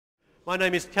My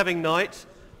name is Kevin Knight.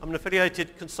 I'm an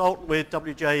affiliated consultant with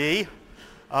WJE.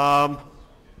 A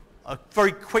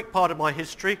very quick part of my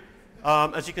history.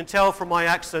 As you can tell from my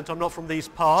accent, I'm not from these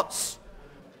parts.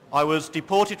 I was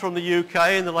deported from the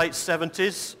UK in the late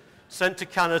 70s, sent to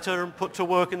Canada and put to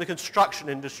work in the construction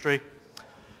industry.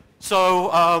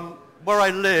 So where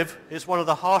I live is one of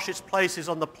the harshest places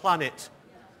on the planet.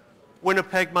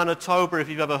 Winnipeg, Manitoba, if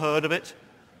you've ever heard of it.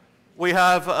 We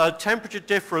have a temperature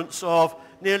difference of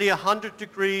nearly 100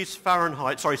 degrees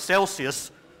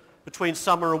Celsius between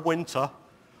summer and winter.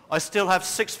 I still have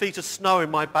 6 feet of snow in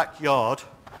my backyard.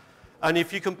 And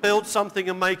if you can build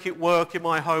something and make it work in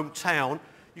my hometown,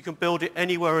 you can build it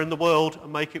anywhere in the world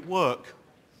and make it work.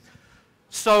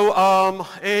 So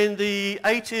in the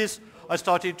 80s, I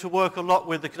started to work a lot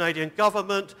with the Canadian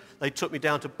government. They took me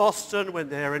down to Boston when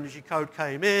their energy code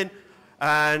came in.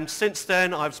 And since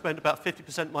then, I've spent about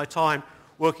 50% of my time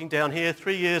working down here.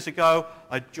 3 years ago,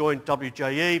 I joined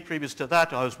WJE. Previous to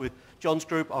that, I was with John's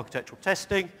Group, Architectural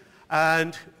Testing.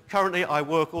 And currently, I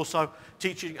work also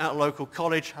teaching at a local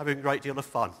college, having a great deal of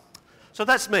fun. So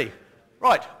that's me.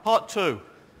 Right, part 2.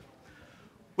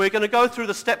 We're going to go through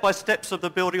the step-by-steps of the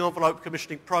building envelope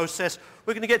commissioning process.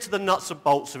 We're going to get to the nuts and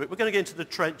bolts of it. We're going to get into the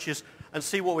trenches and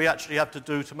see what we actually have to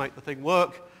do to make the thing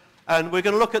work. And we're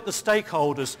going to look at the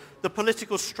stakeholders, the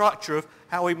political structure of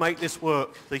how we make this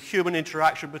work, the human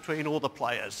interaction between all the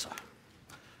players.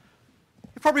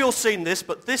 You've probably all seen this,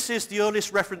 but this is the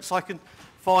earliest reference I can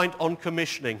find on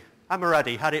commissioning.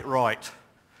 Hammurabi had it right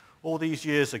all these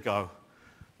years ago.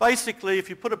 Basically, if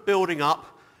you put a building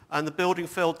up and the building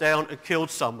fell down and killed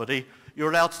somebody,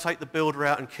 you're allowed to take the builder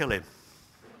out and kill him.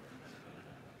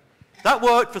 That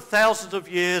worked for thousands of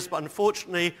years, but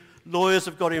unfortunately, lawyers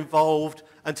have got involved,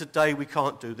 and today we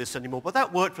can't do this anymore. But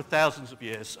that worked for thousands of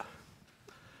years.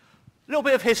 A little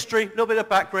bit of history, a little bit of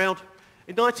background.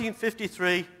 In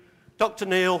 1953, Dr.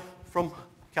 Neil from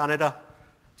Canada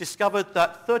discovered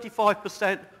that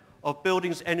 35% of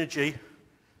buildings' energy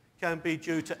can be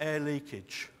due to air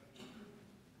leakage.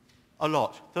 A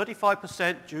lot.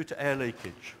 35% due to air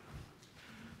leakage.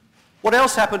 What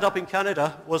else happened up in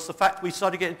Canada was the fact we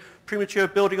started getting premature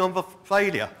building envelope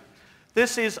failure.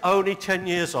 This is only 10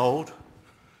 years old.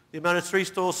 The amount of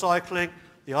three-store cycling,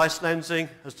 the ice lensing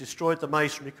has destroyed the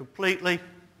masonry completely.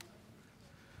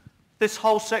 This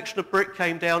whole section of brick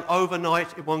came down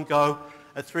overnight in one go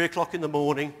at 3 o'clock in the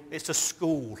morning. It's a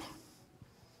school.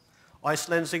 Ice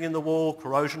lensing in the wall,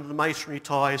 corrosion of the masonry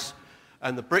ties,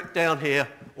 and the brick down here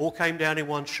all came down in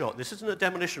one shot. This isn't a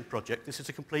demolition project. This is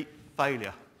a complete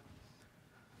failure.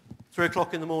 3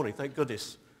 o'clock in the morning, thank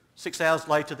goodness. 6 hours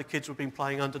later, the kids would have been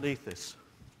playing underneath this.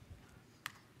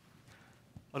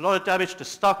 A lot of damage to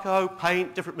stucco,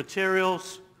 paint, different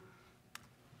materials,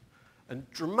 and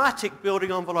dramatic building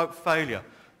envelope failure.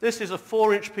 This is a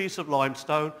 4-inch piece of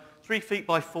limestone, 3 feet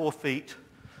by 4 feet,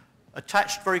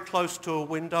 attached very close to a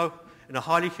window in a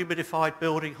highly humidified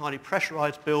building, highly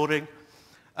pressurized building,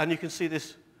 and you can see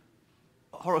this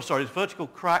vertical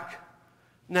crack.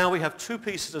 Now we have 2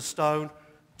 pieces of stone,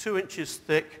 2 inches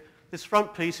thick. This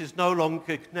front piece is no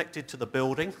longer connected to the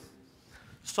building.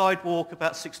 Sidewalk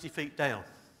about 60 feet down.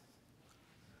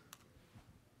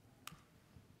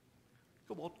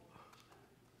 Come on.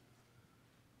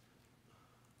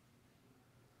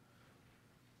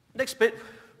 Next bit,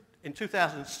 in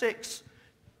 2006,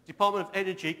 Department of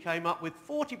Energy came up with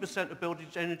 40% of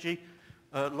buildings' energy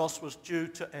loss was due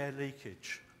to air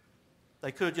leakage.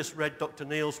 They could have just read Dr.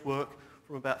 Neil's work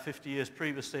from about 50 years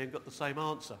previously and got the same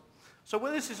answer. So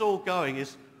where this is all going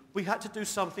is we had to do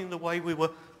something the way we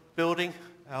were building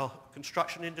our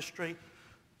construction industry,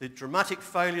 the dramatic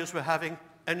failures we're having,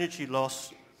 energy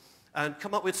loss, and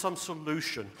come up with some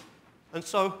solution. And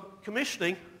so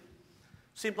commissioning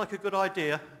seemed like a good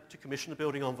idea to commission the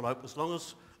building envelope as well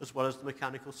as the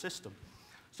mechanical system.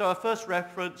 So our first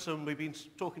reference, and we've been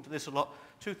talking to this a lot,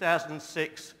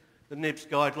 2006, the NIBS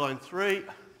Guideline 3,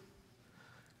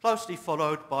 closely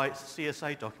followed by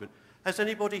CSA document. Has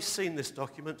anybody seen this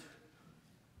document?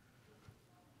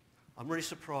 I'm really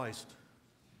surprised.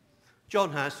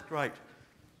 John has, great.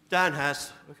 Dan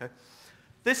has, okay.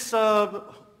 This,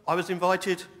 I was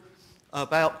invited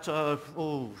about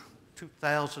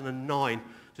 2009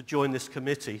 to join this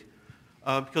committee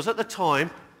because at the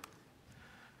time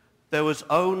there was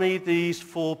only these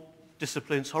 4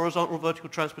 disciplines, horizontal, vertical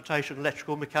transportation,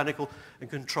 electrical, mechanical, and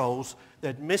controls.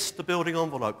 They'd missed the building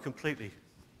envelope completely.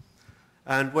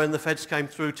 And when the feds came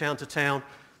through town to town,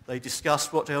 they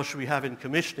discussed what else should we have in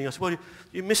commissioning. I said, well,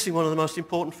 you're missing one of the most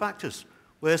important factors.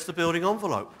 Where's the building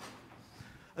envelope?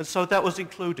 And so that was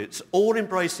included. It's an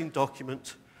all-embracing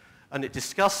document, and it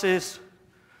discusses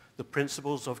the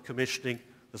principles of commissioning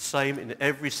the same in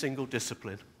every single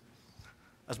discipline.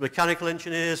 As mechanical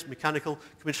engineers, mechanical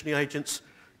commissioning agents,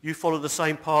 you follow the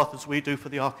same path as we do for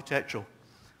the architectural.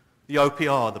 The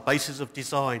OPR, the basis of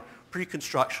design,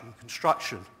 pre-construction,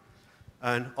 construction,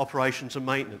 and operations and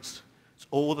maintenance. It's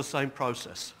all the same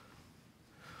process.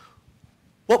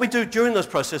 What we do during those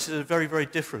processes is very, very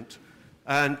different.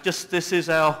 And just this is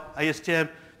our ASTM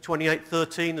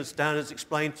 2813, as Dan has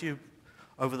explained to you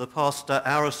over the past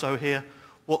hour or so here,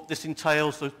 what this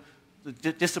entails,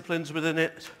 the disciplines within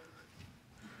it,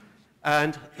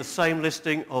 and the same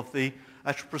listing of the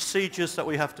actual procedures that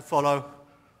we have to follow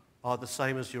are the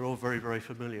same as you're all very, very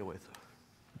familiar with.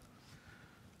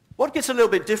 What gets a little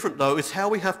bit different, though, is how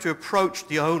we have to approach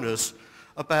the owners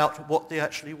about what they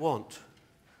actually want.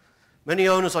 Many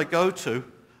owners I go to,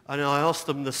 and I ask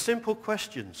them the simple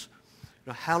questions.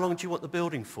 How long do you want the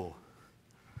building for?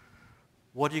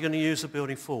 What are you going to use the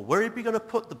building for? Where are you going to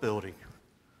put the building?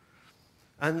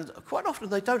 And quite often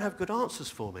they don't have good answers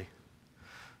for me.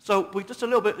 So just a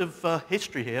little bit of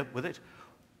history here with it.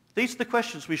 These are the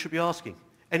questions we should be asking.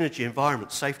 Energy,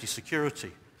 environment, safety,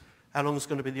 security. How long is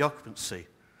going to be the occupancy?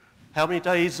 How many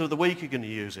days of the week are you going to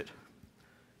use it?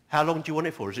 How long do you want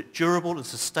it for? Is it durable and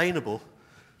sustainable?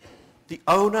 The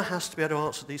owner has to be able to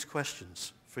answer these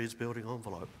questions for his building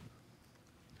envelope.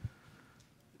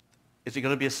 Is it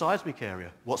going to be a seismic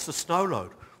area? What's the snow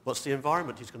load? What's the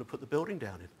environment he's going to put the building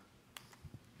down in?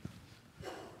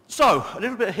 So, a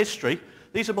little bit of history.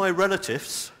 These are my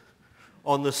relatives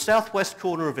on the southwest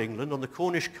corner of England, on the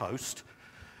Cornish coast,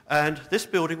 and this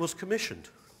building was commissioned.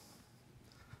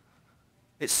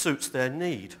 It suits their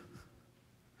need.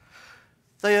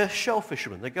 They are shell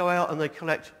fishermen. They go out and they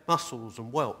collect mussels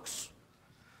and whelks.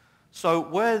 So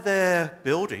where their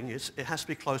building is, it has to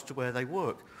be close to where they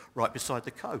work, right beside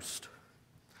the coast.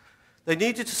 They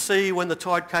needed to see when the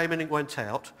tide came in and went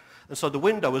out, and so the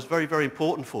window was very, very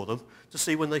important for them to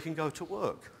see when they can go to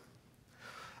work.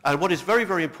 And what is very,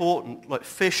 very important, like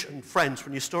fish and friends,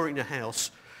 when you're storing in your house,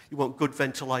 you want good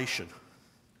ventilation.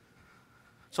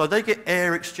 So they get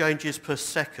air exchanges per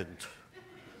second.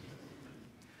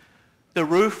 The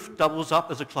roof doubles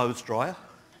up as a clothes dryer.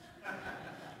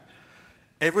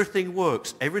 Everything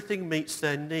works. Everything meets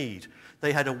their need.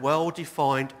 They had a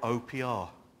well-defined OPR.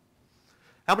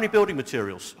 How many building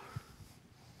materials?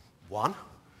 One.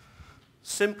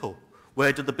 Simple.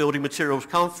 Where did the building materials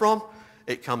come from?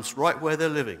 It comes right where they're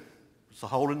living. It's a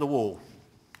hole in the wall.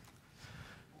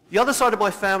 The other side of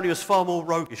my family was far more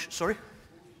roguish. Sorry?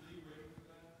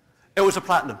 It was a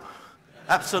platinum.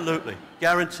 Absolutely.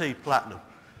 Guaranteed platinum.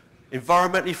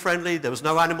 Environmentally friendly. There was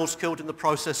no animals killed in the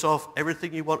process of.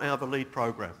 Everything you want out of a LEED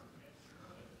program.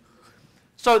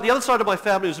 So the other side of my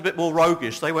family was a bit more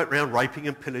roguish. They went around raping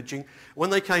and pillaging. When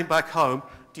they came back home,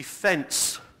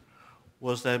 defense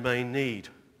was their main need.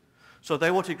 So they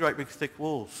wanted great big thick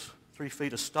walls, 3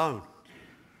 feet of stone.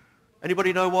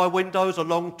 Anybody know why windows are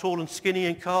long, tall and skinny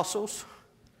in castles?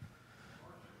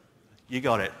 You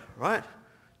got it, right?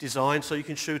 Designed so you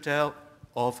can shoot out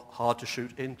of, hard to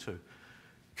shoot into.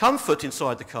 Comfort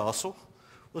inside the castle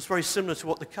was very similar to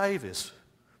what the cave is.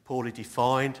 Poorly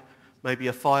defined, maybe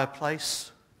a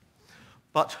fireplace,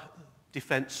 but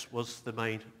defense was the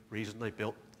main reason they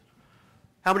built.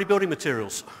 How many building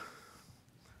materials?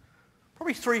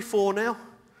 Probably 3, 4 now.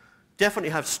 Definitely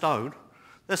have stone.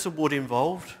 There's some wood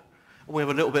involved. And we have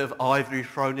a little bit of ivory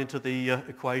thrown into the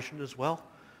equation as well.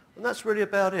 And that's really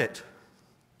about it.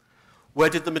 Where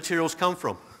did the materials come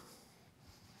from?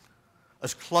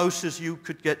 As close as you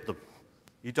could get them.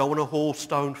 You don't want to haul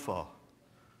stone far.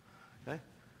 Okay?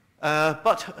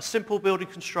 But a simple building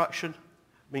construction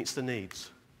meets the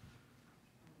needs.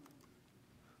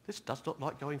 This does not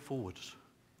like going forwards.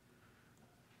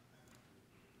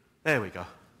 There we go.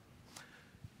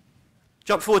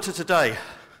 Jump forward to today.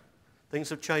 Things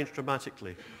have changed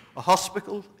dramatically. A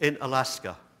hospital in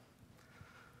Alaska.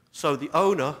 So the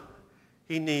owner,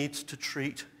 he needs to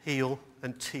treat, heal,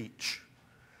 and teach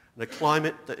in a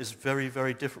climate that is very,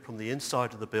 very different from the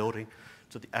inside of the building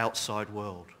to the outside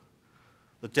world.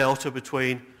 The delta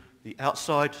between the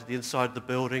outside to the inside of the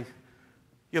building,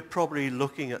 you're probably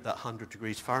looking at that 100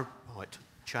 degrees Fahrenheit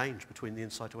change between the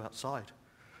inside to outside.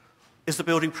 Is the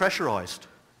building pressurized?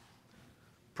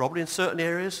 Probably in certain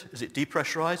areas. Is it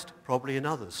depressurized? Probably in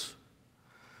others.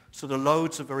 So the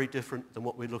loads are very different than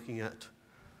what we're looking at.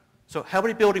 So how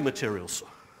many building materials?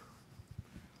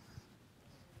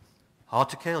 Hard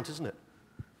to count, isn't it?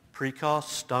 Precast,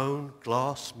 stone,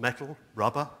 glass, metal,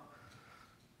 rubber.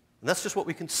 And that's just what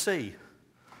we can see.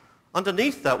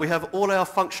 Underneath that, we have all our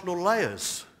functional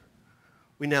layers.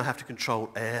 We now have to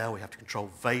control air, we have to control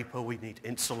vapor, we need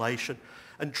insulation.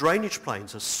 And drainage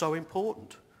planes are so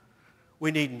important.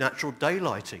 We need natural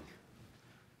daylighting.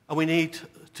 And we need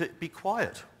to be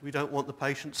quiet. We don't want the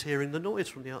patients hearing the noise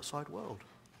from the outside world.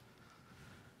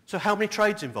 So how many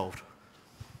trades involved?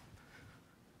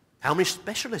 How many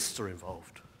specialists are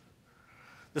involved?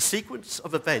 The sequence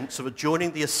of events of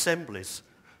adjoining the assemblies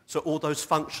so all those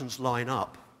functions line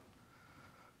up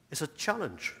is a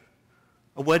challenge.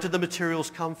 And where do the materials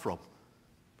come from?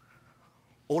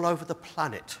 All over the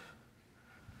planet.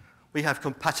 We have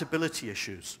compatibility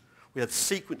issues. We have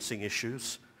sequencing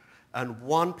issues. And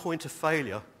one point of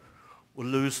failure will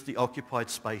lose the occupied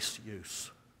space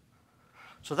use.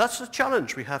 So that's the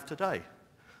challenge we have today.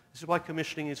 This is why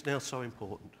commissioning is now so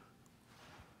important.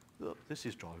 Look, this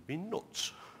is driving me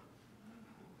nuts.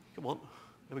 Come on,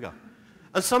 there we go.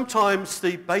 And sometimes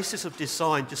the basis of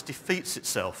design just defeats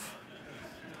itself.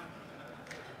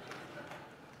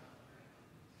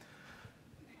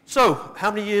 So,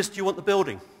 how many years do you want the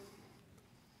building?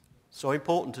 So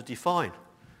important to define.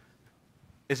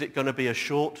 Is it going to be a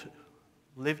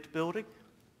short-lived building?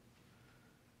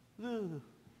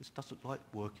 This doesn't like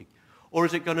working. Or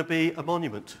is it going to be a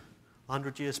monument,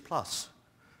 100 years plus?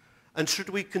 And should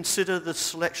we consider the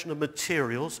selection of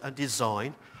materials and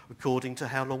design according to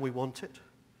how long we want it?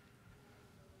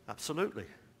 Absolutely.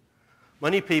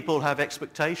 Many people have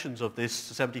expectations of this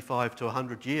 75 to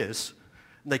 100 years,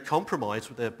 and they compromise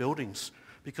with their buildings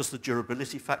because the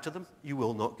durability factor them, you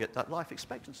will not get that life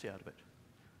expectancy out of it.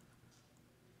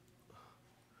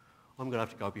 I'm going to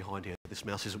have to go behind here. This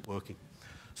mouse isn't working.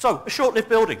 So, a short-lived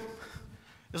building.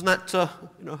 Isn't that,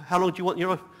 how long do you want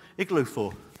your igloo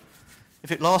for?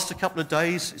 If it lasts a couple of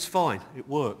days, it's fine. It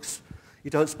works.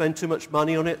 You don't spend too much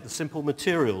money on it. The simple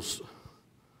materials.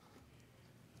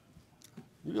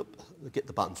 Yep, get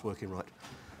the buttons working right.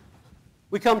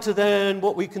 We come to then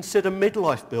what we consider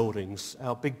midlife buildings,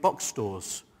 our big box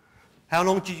stores. How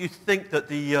long do you think that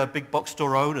the big box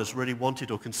store owners really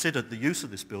wanted or considered the use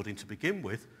of this building to begin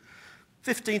with?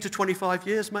 15 to 25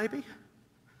 years maybe?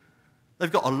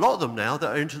 They've got a lot of them now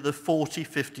that are into the 40,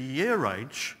 50-year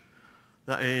range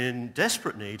that are in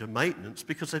desperate need of maintenance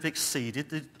because they've exceeded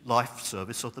the life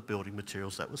service of the building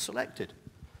materials that were selected.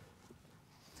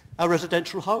 Our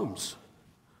residential homes.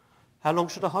 How long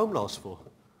should a home last for?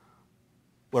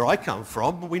 Where I come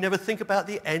from, we never think about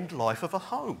the end life of a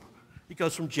home. It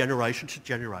goes from generation to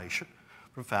generation,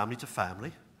 from family to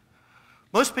family.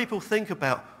 Most people think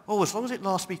about, as long as it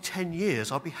lasts me 10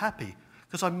 years, I'll be happy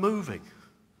because I'm moving.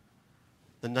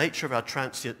 The nature of our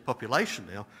transient population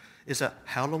now is that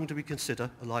how long do we consider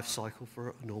a life cycle for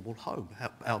a normal home,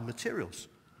 our materials?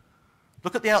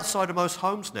 Look at the outside of most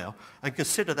homes now and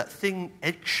consider that thin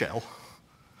eggshell.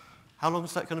 How long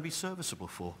is that going to be serviceable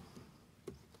for?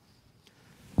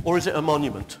 Or is it a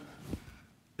monument?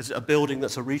 Is it a building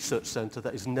that's a research centre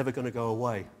that is never going to go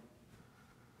away?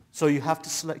 So you have to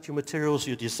select your materials,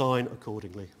 your design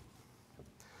accordingly.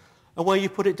 And where you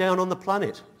put it down on the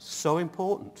planet, so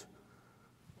important.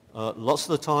 Lots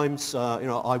of the times,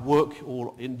 I work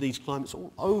in these climates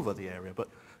all over the area, but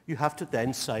you have to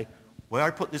then say, where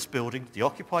I put this building, the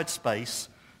occupied space,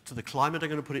 to the climate I'm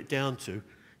going to put it down to,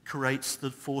 creates the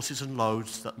forces and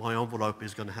loads that my envelope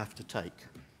is going to have to take.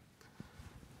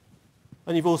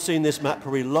 And you've all seen this map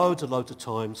probably loads and loads of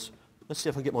times. Let's see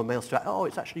if I can get my mouse to... Oh,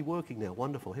 it's actually working now.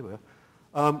 Wonderful. Here we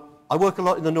are. I work a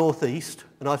lot in the northeast,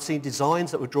 and I've seen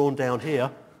designs that were drawn down here,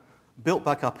 built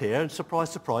back up here, and surprise,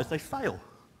 surprise, they fail.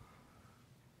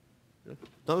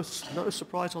 No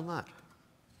surprise on that.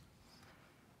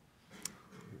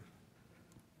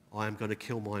 I am going to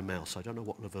kill my mouse. I don't know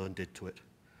what Laverne did to it.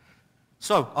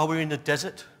 So, are we in the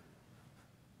desert?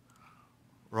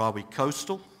 Or are we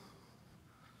coastal?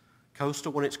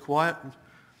 Coastal when it's quiet,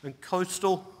 and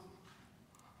coastal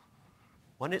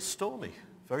when it's stormy.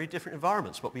 Very different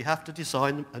environments, but we have to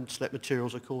design and select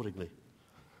materials accordingly.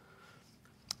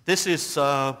 This is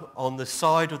on the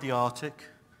side of the Arctic.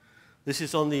 This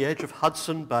is on the edge of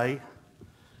Hudson Bay.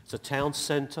 It's a town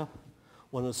centre,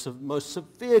 one of the most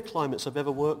severe climates I've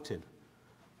ever worked in.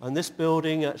 And this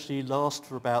building actually lasted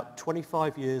for about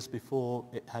 25 years before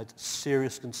it had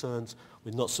serious concerns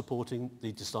with not supporting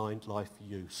the designed life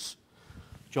use.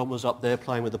 John was up there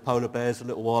playing with the polar bears a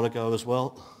little while ago as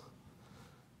well.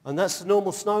 And that's the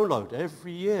normal snow load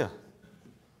every year.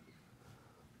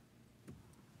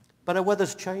 But our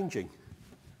weather's changing.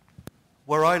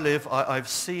 Where I live, I've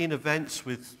seen events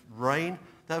with rain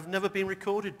that have never been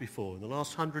recorded before in the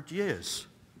last 100 years.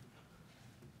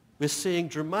 We're seeing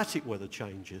dramatic weather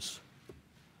changes.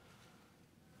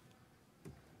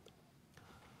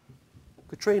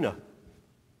 Katrina,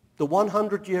 the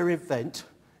 100-year event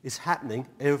is happening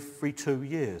every 2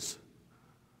 years.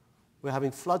 We're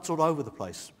having floods all over the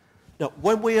place. Now,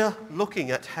 when we are looking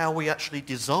at how we actually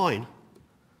design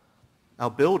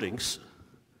our buildings,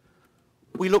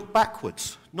 we look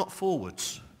backwards, not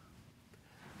forwards.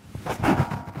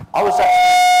 I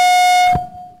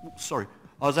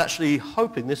was actually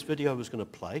hoping this video was going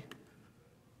to play.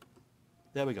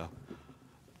 There we go.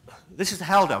 This is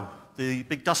Haldo, the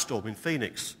big dust storm in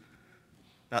Phoenix,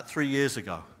 about 3 years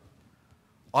ago.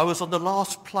 I was on the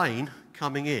last plane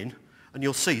coming in, and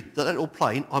you'll see that little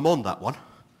plane, I'm on that one.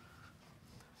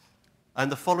 And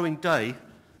the following day,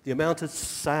 the amount of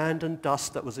sand and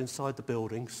dust that was inside the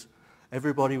buildings,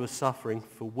 everybody was suffering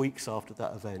for weeks after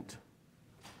that event.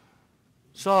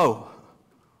 So,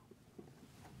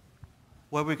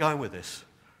 where are we going with this?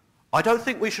 I don't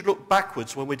think we should look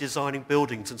backwards when we're designing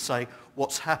buildings and saying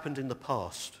what's happened in the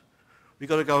past. We've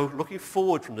got to go looking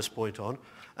forward from this point on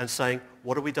and saying,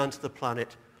 what have we done to the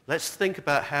planet? Let's think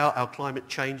about how our climate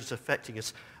change is affecting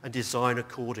us and design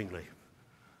accordingly.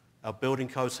 Our building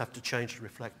codes have to change to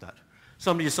reflect that.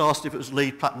 Somebody just asked if it was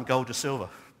lead, platinum, gold, or silver.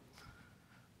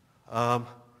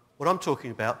 What I'm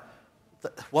talking about,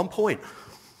 1 point,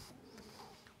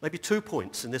 maybe 2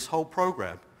 points in this whole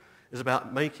program is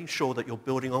about making sure that your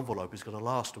building envelope is going to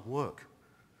last and work.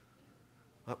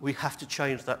 We have to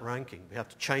change that ranking. We have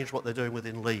to change what they're doing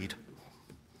within LEED.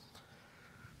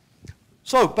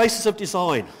 So, basis of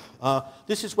design.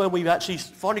 This is when we've actually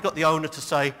finally got the owner to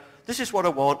say, this is what I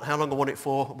want, how long I want it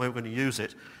for, and where we're going to use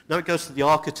it. Now it goes to the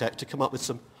architect to come up with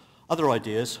some other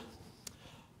ideas.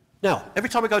 Now, every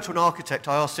time I go to an architect,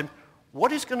 I ask him,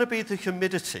 what is going to be the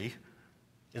humidity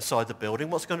inside the building?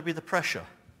 What's going to be the pressure?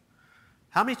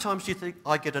 How many times do you think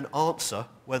I get an answer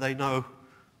where they know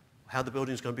how the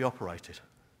building is going to be operated?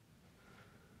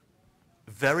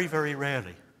 Very, very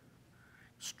rarely.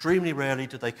 Extremely rarely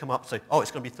do they come up and say, oh,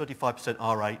 it's going to be 35%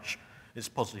 RH, it's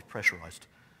positive pressurized.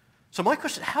 So my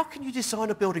question is, how can you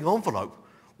design a building envelope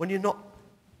when you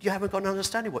haven't got an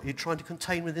understanding what you're trying to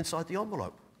contain within inside the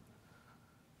envelope?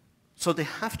 So they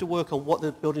have to work on what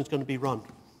the building is going to be run.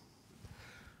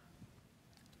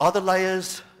 Are the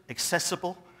layers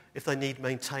accessible if they need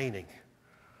maintaining?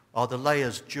 Are the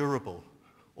layers durable?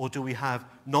 Or do we have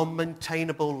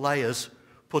non-maintainable layers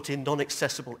put in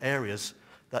non-accessible areas?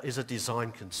 That is a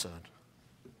design concern.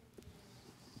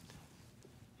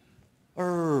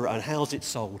 And how's it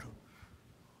sold?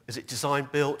 Is it design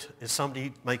built? Is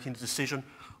somebody making a decision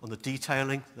on the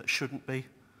detailing that shouldn't be?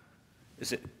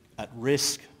 Is it at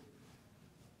risk?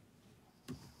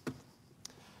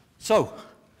 So,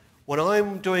 when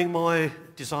I'm doing my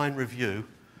design review,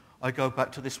 I go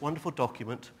back to this wonderful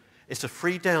document. It's a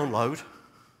free download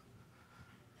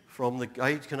from the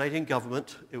Canadian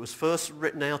government. It was first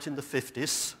written out in the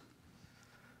 50s,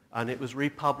 and it was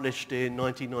republished in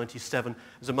 1997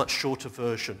 as a much shorter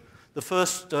version. The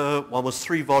first one was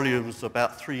 3 volumes,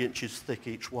 about 3 inches thick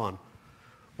each one.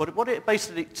 But what it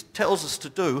basically tells us to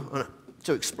do,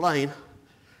 to explain,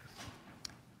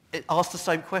 it asks the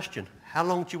same question. How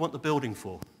long do you want the building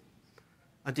for?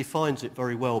 And defines it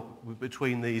very well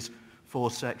between these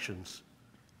 4 sections.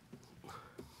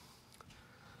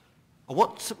 And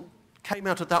what came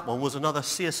out of that one was another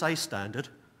CSA standard,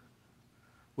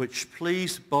 which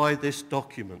please buy this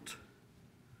document.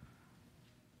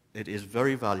 It is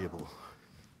very valuable.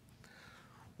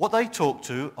 What they talk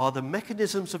to are the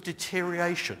mechanisms of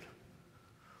deterioration.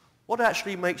 What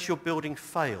actually makes your building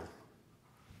fail?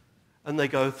 And they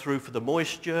go through for the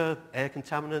moisture, air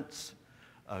contaminants,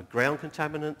 ground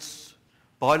contaminants,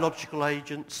 biological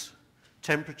agents,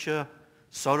 temperature,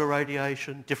 solar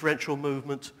radiation, differential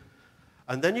movement.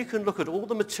 And then you can look at all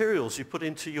the materials you put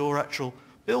into your actual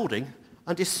building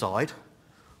and decide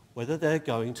whether they're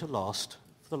going to last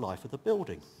for the life of the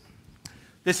building.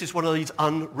 This is one of these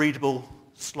unreadable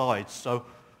slides. So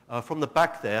from the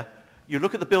back there, you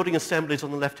look at the building assemblies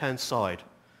on the left-hand side.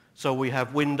 So we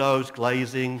have windows,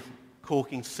 glazing,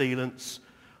 caulking sealants,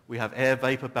 we have air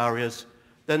vapor barriers,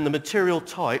 then the material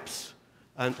types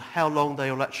and how long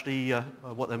they will actually,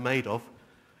 what they're made of.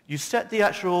 You set the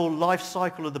actual life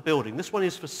cycle of the building. This one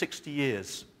is for 60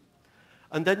 years.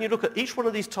 And then you look at each one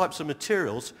of these types of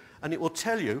materials and it will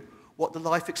tell you what the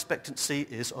life expectancy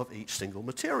is of each single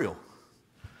material.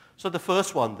 So the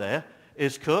first one there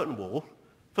is curtain wall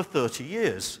for 30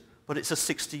 years, but it's a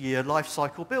 60-year life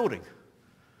cycle building.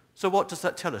 So what does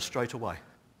that tell us straight away?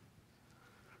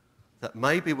 That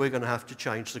maybe we're going to have to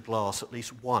change the glass at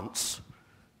least once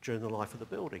during the life of the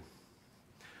building.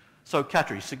 So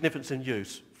category, significance in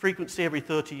use. Frequency every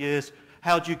 30 years.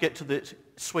 How do you get to the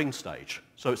swing stage?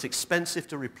 So it's expensive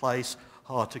to replace,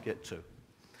 hard to get to.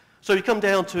 So you come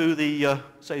down to the,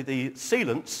 say, the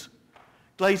sealants,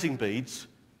 glazing beads.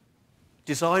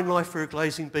 Design life for a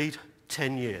glazing bead,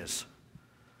 10 years.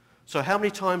 So how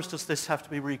many times does this have to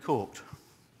be recorked?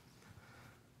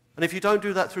 And if you don't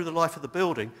do that through the life of the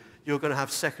building, you're going to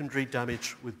have secondary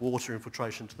damage with water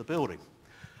infiltration to the building.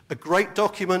 A great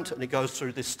document, and it goes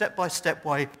through this step-by-step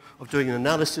way of doing an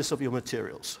analysis of your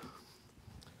materials.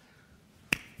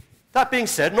 That being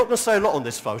said, I'm not going to say a lot on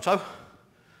this photo.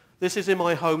 This is in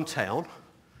my hometown.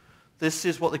 This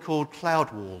is what they call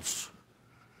cloud walls.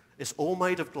 It's all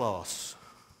made of glass,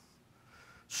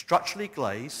 structurally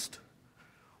glazed.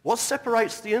 What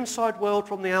separates the inside world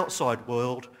from the outside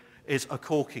world is a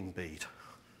caulking bead.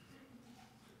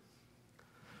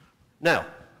 Now,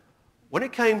 when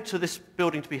it came to this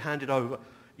building to be handed over,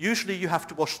 usually you have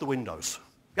to wash the windows.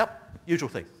 Yep, usual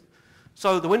thing.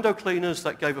 So the window cleaners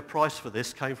that gave a price for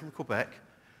this came from Quebec.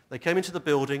 They came into the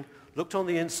building, looked on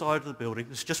the inside of the building,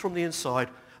 this is just from the inside,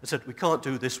 and said, we can't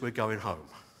do this, we're going home.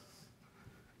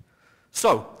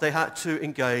 So they had to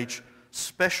engage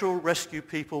special rescue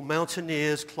people,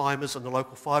 mountaineers, climbers, and the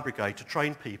local fire brigade to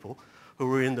train people who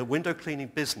were in the window cleaning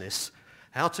business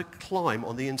how to climb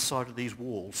on the inside of these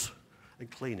walls and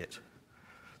clean it.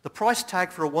 The price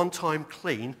tag for a one-time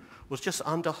clean was just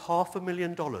under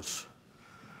 $500,000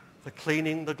 for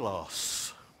cleaning the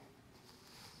glass.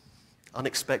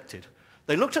 Unexpected.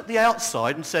 They looked at the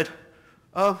outside and said,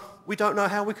 we don't know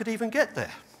how we could even get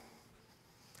there.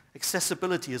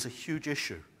 Accessibility is a huge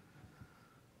issue.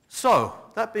 So,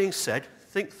 that being said,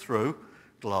 think through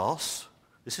glass.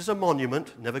 This is a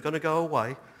monument, never going to go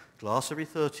away. Glass every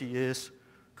 30 years,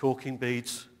 caulking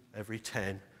beads every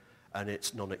 10, and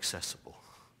it's non-accessible.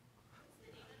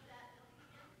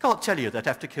 Can't tell you, they'd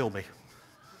have to kill me.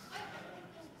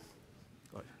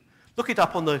 Right. Look it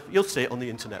up you'll see it on the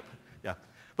internet. Yeah.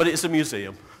 But it's a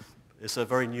museum. It's a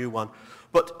very new one.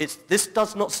 But this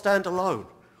does not stand alone.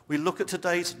 We look at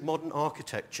today's modern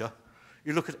architecture,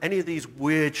 you look at any of these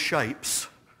weird shapes,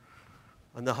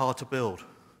 and they're hard to build,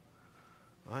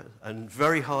 right? And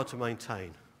very hard to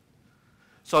maintain.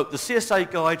 So the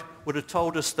CSA guide would have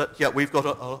told us that, yeah, we've got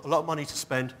a lot of money to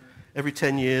spend every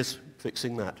 10 years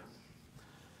fixing that.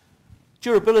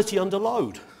 Durability under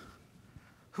load.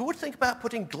 Who would think about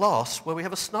putting glass where we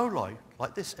have a snow line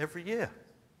like this every year?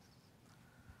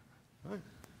 Right.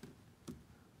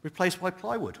 Replaced by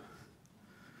plywood.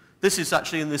 This is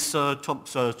actually in this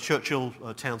Churchill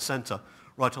town centre,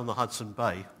 right on the Hudson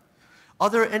Bay.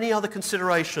 Are there any other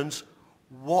considerations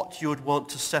what you would want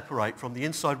to separate from the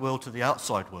inside world to the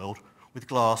outside world with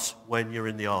glass when you're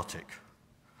in the Arctic?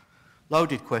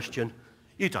 Loaded question.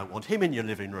 You don't want him in your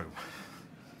living room.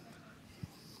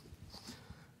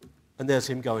 And there's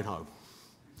him going home.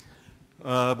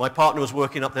 My partner was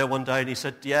working up there one day and he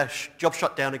said, yeah, job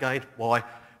shut down again. Why?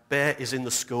 Bear is in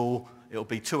the school. It'll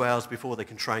be 2 hours before they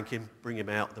can trank him, bring him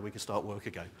out, then we can start work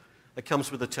again. It comes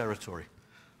with the territory.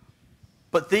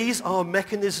 But these are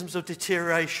mechanisms of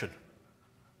deterioration.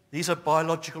 These are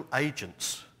biological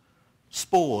agents.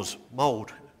 Spores,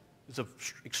 mold, is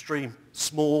extreme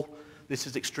small, this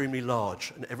is extremely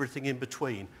large, and everything in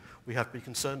between we have to be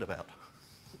concerned about.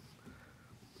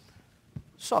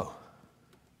 So,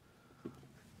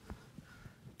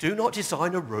 do not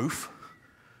design a roof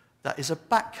that is a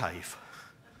bat cave.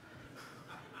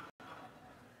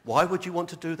 Why would you want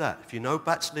to do that? If you know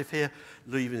bats live here,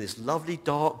 live in this lovely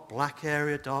dark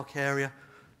area,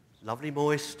 lovely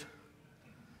moist.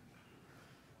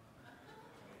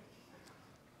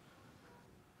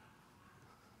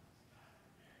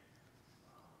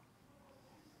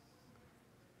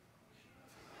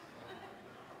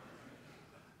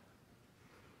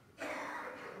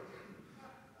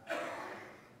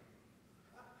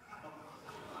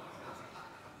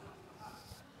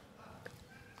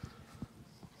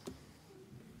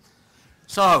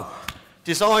 So,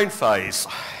 design phase.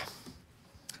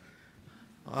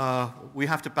 We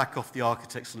have to back off the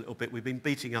architects a little bit. We've been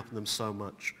beating up on them so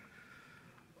much.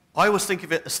 I always think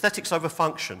of it aesthetics over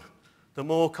function. The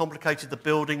more complicated the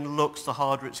building looks, the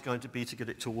harder it's going to be to get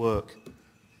it to work.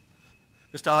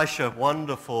 Mr. Aisha,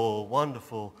 wonderful,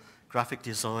 wonderful graphic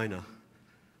designer.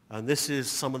 And this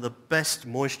is some of the best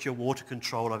moisture water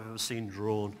control I've ever seen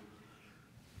drawn.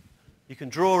 You can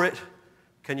draw it,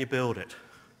 can you build it?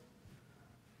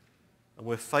 And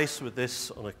we're faced with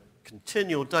this on a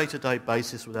continual day-to-day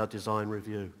basis with our design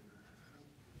review.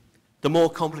 The more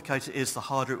complicated it is, the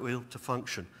harder it will to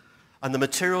function. And the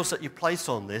materials that you place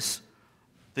on this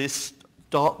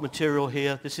dark material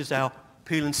here, this is our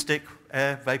peel and stick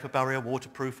air vapor barrier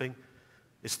waterproofing.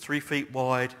 It's 3 feet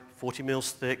wide, 40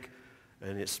 mils thick,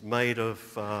 and it's made of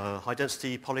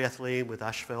high-density polyethylene with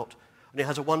asphalt, and it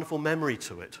has a wonderful memory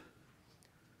to it.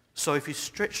 So if you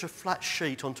stretch a flat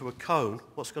sheet onto a cone,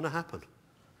 what's going to happen?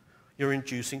 You're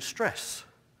inducing stress.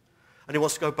 and it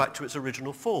wants to go back to its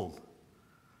original form.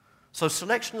 So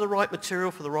selection of the right material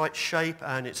for the right shape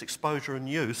and its exposure and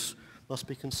use must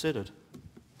be considered.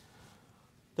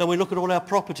 Then we look at all our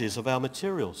properties of our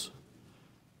materials.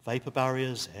 Vapor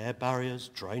barriers, air barriers,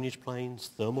 drainage planes,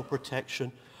 thermal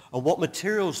protection, and what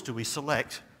materials do we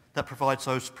select that provides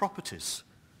those properties?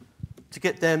 To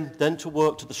get them then to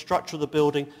work to the structure of the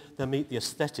building, then meet the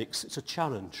aesthetics, it's a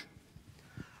challenge.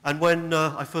 And when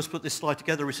I first put this slide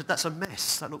together, we said, that's a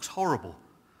mess, that looks horrible.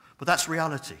 But that's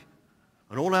reality.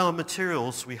 And all our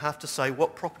materials, we have to say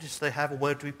what properties they have and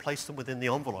where do we place them within the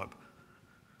envelope.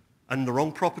 And the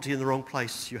wrong property in the wrong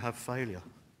place, you have failure.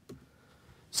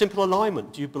 Simple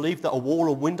alignment. Do you believe that a wall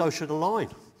or window should align?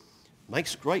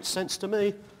 Makes great sense to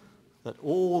me that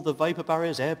all the vapor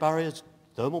barriers, air barriers,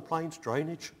 thermal planes,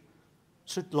 drainage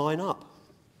should line up.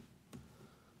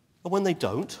 And when they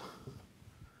don't,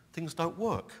 things don't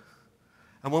work.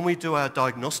 And when we do our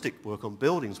diagnostic work on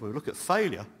buildings, when we look at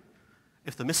failure,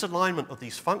 if the misalignment of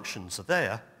these functions are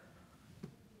there,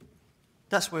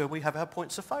 that's where we have our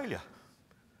points of failure.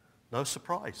 No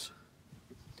surprise.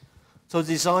 So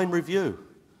design review.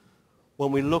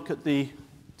 When we look at the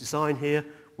design here,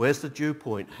 where's the dew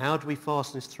point? How do we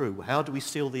fasten this through? How do we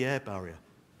seal the air barrier?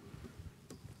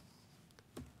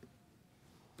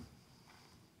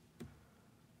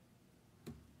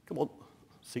 Come on,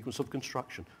 sequence of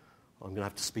construction. I'm going to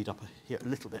have to speed up here a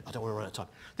little bit. I don't want to run out of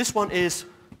time. This one is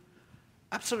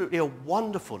absolutely a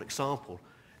wonderful example.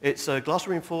 It's a glass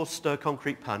reinforced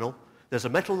concrete panel. There's a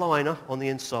metal liner on the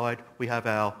inside. We have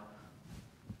our,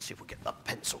 let's see if we'll get that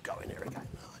pencil going here again.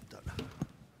 No, I don't know.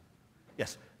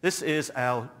 Yes, this is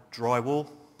our drywall.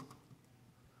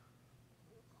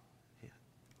 Here.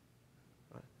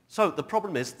 Right. So the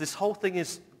problem is this whole thing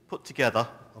is put together,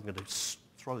 I'm going to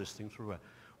throw this thing through here,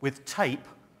 with tape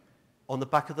on the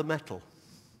back of the metal.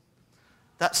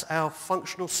 That's our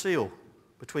functional seal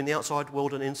between the outside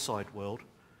world and inside world.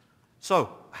 So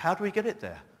how do we get it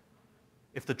there?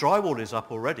 If the drywall is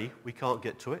up already, we can't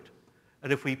get to it.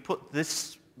 And if we put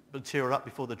this material up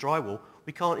before the drywall,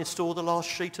 we can't install the last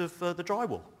sheet of the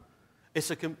drywall. It's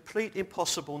a complete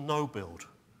impossible no-build.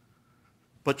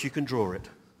 But you can draw it.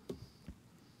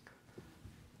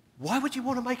 Why would you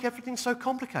want to make everything so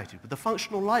complicated? But the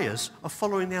functional layers are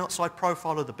following the outside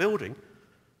profile of the building.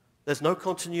 There's no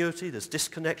continuity, there's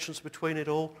disconnections between it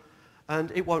all,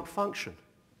 and it won't function.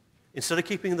 Instead of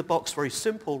keeping the box very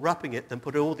simple, wrapping it, then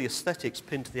put all the aesthetics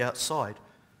pinned to the outside.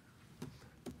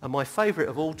 And my favorite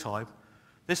of all time,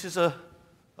 this is a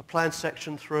plan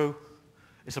section through.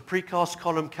 It's a precast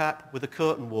column cap with a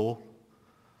curtain wall.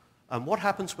 And what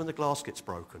happens when the glass gets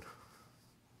broken?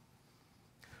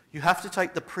 You have to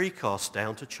take the precast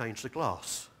down to change the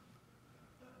glass.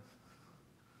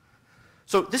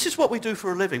 So this is what we do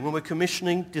for a living when we're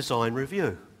commissioning design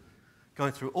review.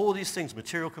 Going through all these things,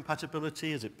 material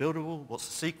compatibility, is it buildable, what's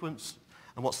the sequence,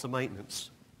 and what's the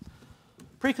maintenance.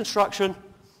 Pre-construction,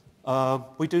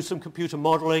 we do some computer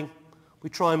modeling. We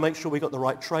try and make sure we've got the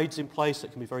right trades in place.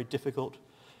 That can be very difficult.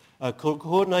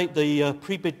 Coordinate the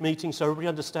pre-bid meeting so everybody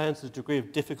understands the degree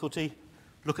of difficulty.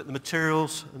 Look at the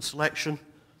materials and selection.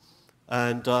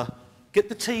 And get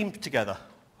the team together.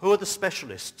 Who are the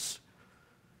specialists?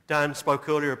 Dan spoke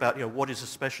earlier about, what is a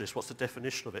specialist? What's the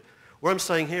definition of it? What I'm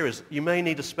saying here is you may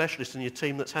need a specialist in your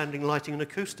team that's handling lighting and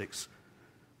acoustics.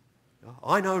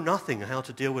 I know nothing how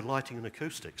to deal with lighting and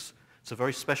acoustics. It's a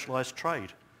very specialized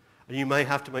trade. And you may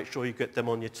have to make sure you get them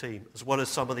on your team, as well as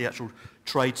some of the actual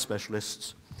trade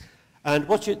specialists. And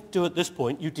what you do at this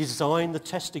point, you design the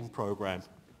testing program.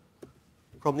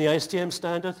 From the ASTM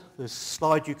standard, there's a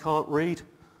slide you can't read.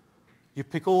 You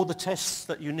pick all the tests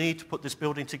that you need to put this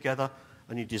building together,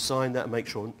 and you design that and make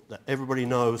sure that everybody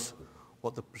knows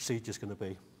what the procedure is going to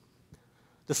be.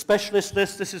 The specialist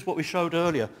list, this is what we showed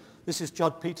earlier. This is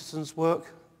Judd Peterson's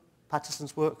work, Peterson,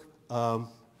 from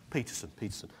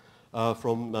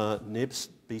NIBS,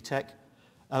 BTEC.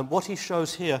 What he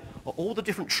shows here are all the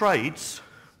different trades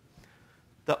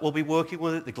that will be working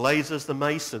with it, the glazers, the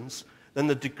masons, then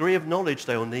the degree of knowledge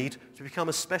they'll need to become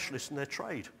a specialist in their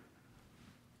trade.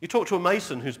 You talk to a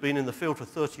mason who's been in the field for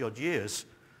 30-odd years,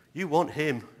 you want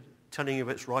him telling you if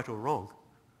it's right or wrong.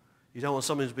 You don't want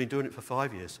someone who's been doing it for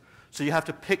 5 years. So you have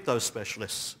to pick those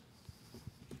specialists.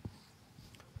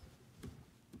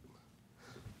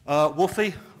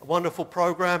 WFI, a wonderful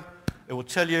program. It will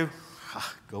tell you,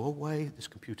 go away, this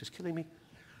computer's killing me.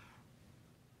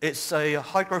 It's a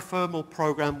hydrothermal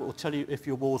program that will tell you if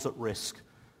your wall's at risk.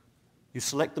 You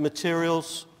select the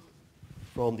materials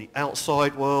from the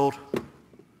outside world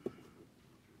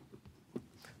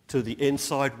to the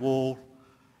inside wall.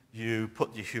 You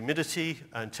put the humidity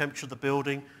and temperature of the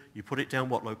building. You put it down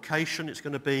what location it's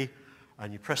going to be.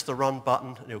 and you press the run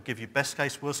button, and it will give you best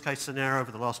case, worst case scenario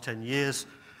over the last 10 years,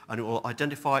 and it will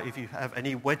identify if you have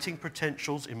any wetting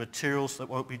potentials in materials that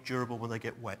won't be durable when they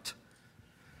get wet.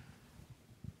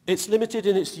 It's limited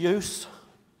in its use.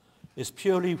 It's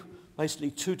purely,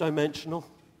 basically two-dimensional,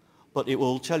 but it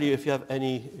will tell you if you have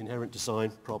any inherent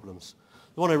design problems.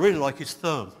 The one I really like is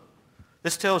Therm.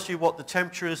 This tells you what the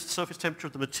temperature is, the surface temperature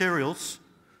of the materials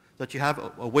that you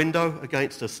have, a window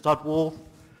against a stud wall.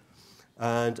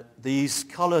 And these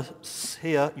colours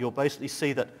here, you'll basically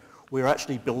see that we're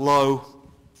actually below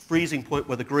freezing point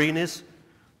where the green is.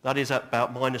 That is at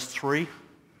about -3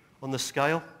 on the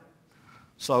scale.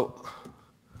 So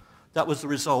that was the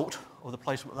result of the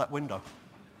placement of that window.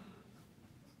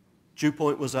 Dew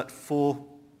point was at 4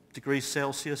 degrees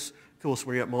Celsius. Of course,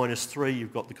 when you're at -3,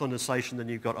 you've got the condensation, then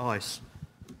you've got ice.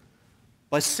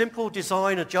 By simple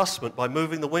design adjustment, by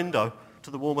moving the window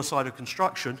to the warmer side of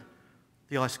construction,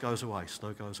 the ice goes away,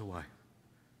 snow goes away.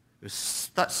 It's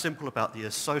that simple about the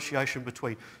association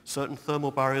between certain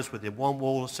thermal barriers within one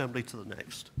wall assembly to the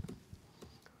next.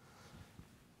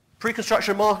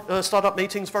 Pre-construction startup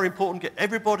meetings, very important. Get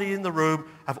everybody in the room,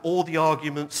 have all the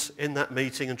arguments in that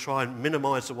meeting and try and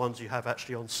minimize the ones you have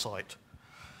actually on site.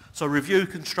 So review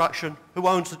construction. Who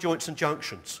owns the joints and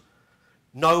junctions?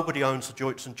 Nobody owns the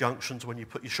joints and junctions when you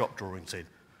put your shop drawings in.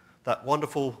 That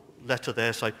wonderful letter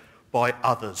there say, by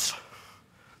others.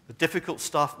 The difficult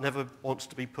stuff never wants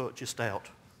to be purchased out.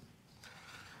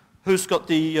 Who's got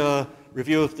the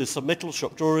review of the submittal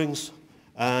shop drawings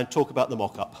and talk about the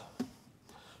mock-up?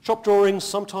 Shop drawings,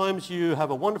 sometimes you have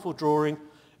a wonderful drawing.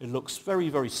 It looks very,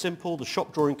 very simple. The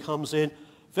shop drawing comes in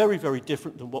very, very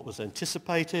different than what was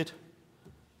anticipated.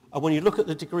 And when you look at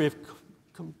the degree of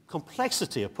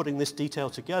complexity of putting this detail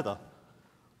together,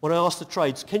 when I asked the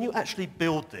trades, can you actually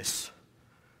build this?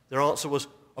 Their answer was,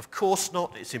 of course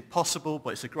not, it's impossible,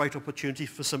 but it's a great opportunity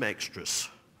for some extras.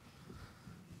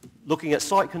 Looking at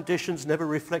site conditions never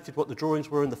reflected what the drawings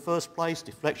were in the first place,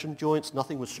 deflection joints,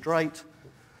 nothing was straight.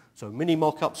 So mini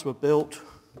mock-ups were built.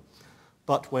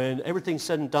 But when everything's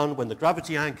said and done, when the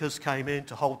gravity anchors came in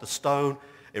to hold the stone,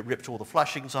 it ripped all the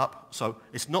flashings up. So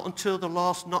it's not until the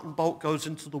last nut and bolt goes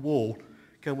into the wall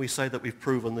can we say that we've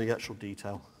proven the actual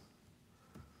detail.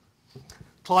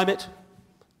 Climate.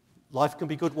 Life can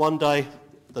be good one day.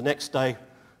 The next day,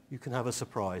 you can have a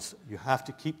surprise. You have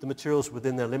to keep the materials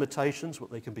within their limitations,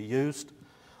 what they can be used,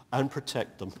 and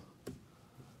protect them.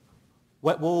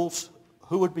 Wet walls.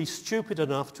 Who would be stupid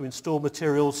enough to install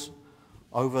materials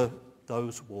over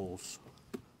those walls?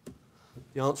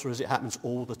 The answer is it happens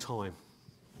all the time.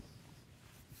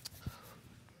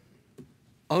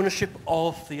 Ownership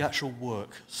of the actual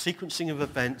work. Sequencing of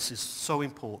events is so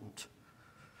important.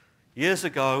 Years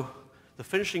ago, the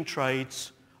finishing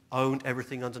trades owned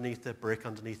everything underneath their brick,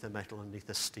 underneath their metal, underneath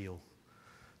their steel.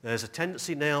 There's a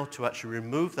tendency now to actually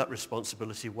remove that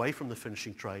responsibility away from the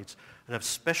finishing trades and have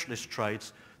specialist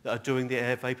trades that are doing the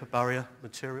air vapor barrier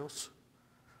materials.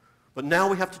 But now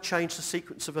we have to change the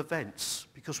sequence of events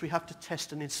because we have to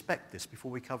test and inspect this before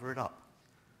we cover it up.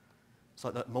 It's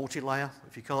like that multi-layer.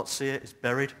 If you can't see it, it's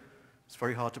buried. It's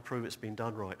very hard to prove it's been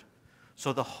done right.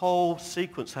 So the whole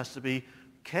sequence has to be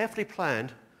carefully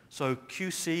planned so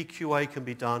QC, QA can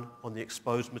be done on the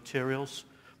exposed materials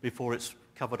before it's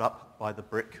covered up by the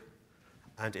brick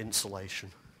and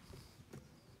insulation.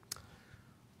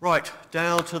 Right,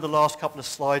 down to the last couple of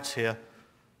slides here.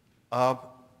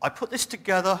 I put this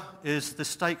together is the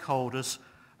stakeholders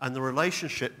and the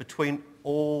relationship between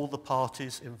all the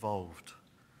parties involved.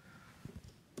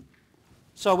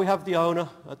 So we have the owner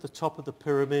at the top of the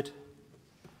pyramid,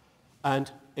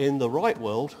 and in the right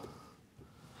world,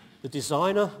 the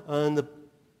designer and the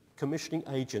commissioning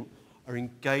agent are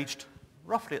engaged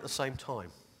roughly at the same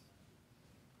time.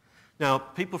 Now,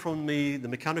 people from the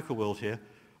mechanical world here,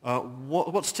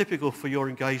 what's typical for your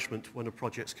engagement when a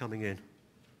project's coming in?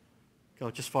 Go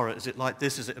just for it. Is it like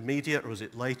this? Is it immediate or is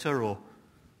it later? Or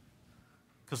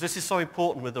because this is so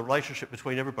important with the relationship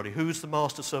between everybody. Who's the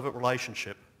master-servant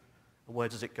relationship and where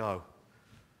does it go?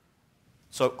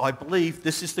 So I believe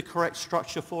this is the correct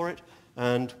structure for it,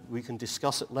 and we can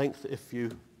discuss at length if you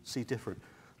see different.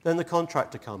 Then the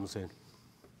contractor comes in.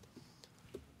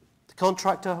 The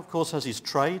contractor, of course, has his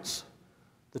trades.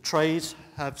 The trades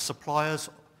have suppliers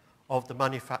of the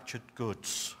manufactured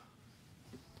goods.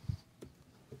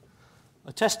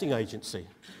 A testing agency,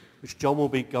 which John will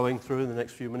be going through in the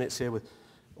next few minutes here with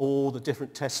all the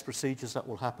different test procedures that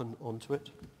will happen onto it.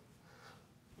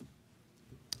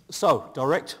 So,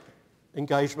 direct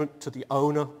engagement to the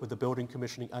owner with the building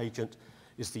commissioning agent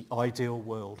is the ideal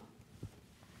world.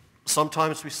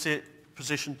 Sometimes we see it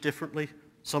positioned differently.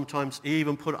 Sometimes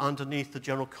even put underneath the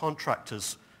general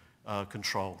contractor's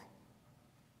control.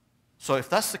 So if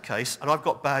that's the case, and I've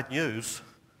got bad news,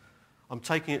 I'm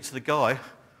taking it to the guy,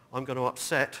 I'm going to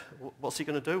upset, what's he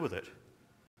going to do with it?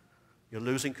 You're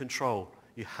losing control.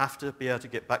 You have to be able to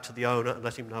get back to the owner and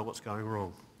let him know what's going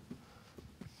wrong.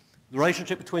 The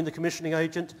relationship between the commissioning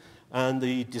agent and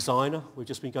the designer, we've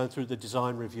just been going through the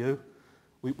design review.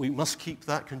 We must keep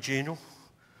that congenial.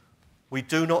 We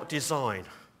do not design.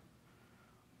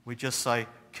 We just say,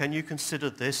 can you consider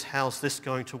this? How's this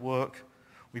going to work?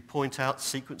 We point out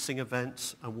sequencing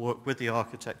events and work with the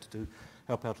architect to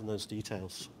help out on those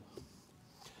details.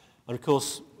 And of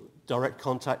course, direct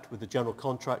contact with the general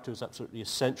contractor is absolutely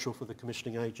essential for the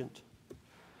commissioning agent.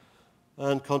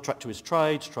 And contact to his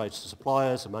trades to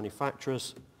suppliers and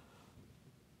manufacturers.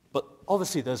 But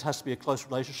obviously there has to be a close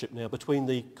relationship now between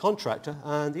the contractor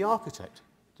and the architect,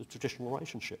 the traditional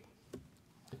relationship.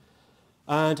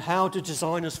 And how do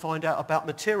designers find out about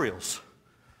materials?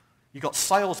 You've got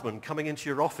salesmen coming into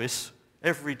your office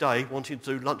every day wanting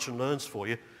to do lunch and learns for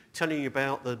you, telling you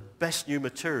about the best new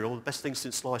material, the best thing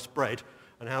since sliced bread,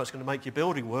 and how it's going to make your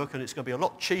building work, and it's going to be a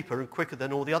lot cheaper and quicker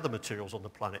than all the other materials on the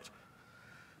planet.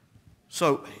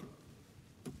 So,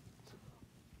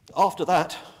 after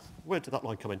that, where did that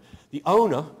line come in? The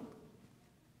owner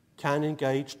can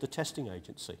engage the testing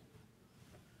agency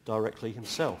directly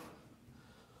himself.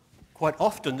 Quite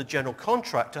often, the general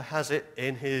contractor has it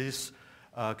in his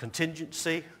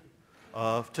contingency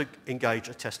to engage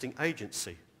a testing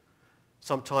agency.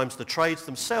 Sometimes the trades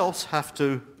themselves have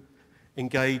to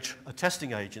engage a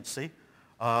testing agency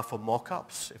for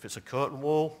mock-ups. If it's a curtain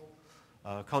wall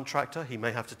contractor, he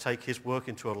may have to take his work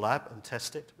into a lab and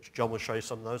test it, which John will show you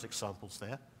some of those examples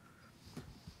there.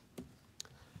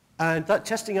 And that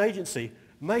testing agency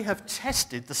may have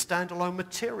tested the standalone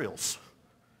materials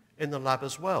in the lab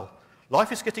as well.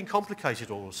 Life is getting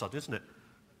complicated all of a sudden, isn't it?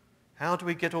 How do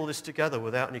we get all this together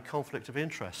without any conflict of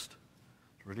interest?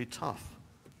 It's really tough.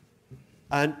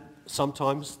 And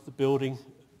sometimes the building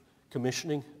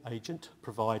commissioning agent,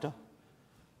 provider,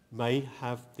 may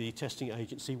have the testing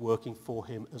agency working for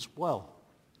him as well.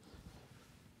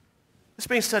 This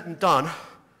being said and done,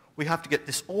 we have to get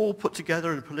this all put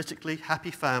together in a politically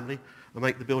happy family and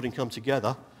make the building come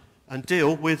together and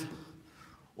deal with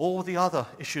all the other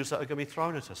issues that are going to be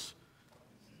thrown at us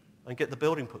and get the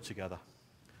building put together.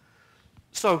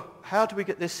 So how do we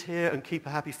get this here and keep a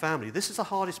happy family? This is the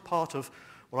hardest part of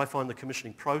what I find the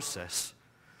commissioning process,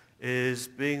 is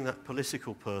being that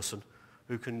political person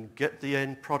who can get the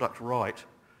end product right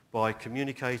by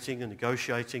communicating and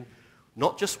negotiating,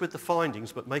 not just with the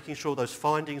findings, but making sure those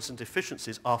findings and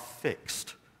deficiencies are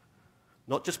fixed,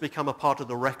 not just become a part of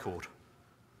the record.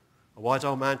 A wise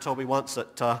old man told me once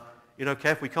that,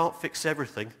 Kev, we can't fix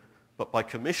everything, but by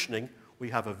commissioning, we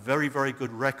have a very, very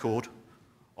good record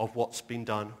of what's been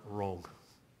done wrong.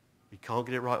 We can't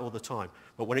get it right all the time.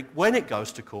 But when it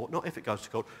goes to court, not if it goes to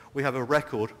court, we have a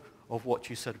record of what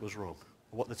you said was wrong,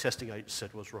 or what the testing agent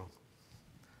said was wrong.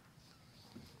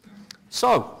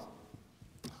 So,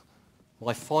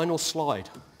 my final slide.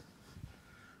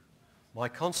 My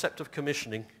concept of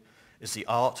commissioning is the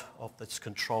art of this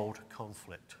controlled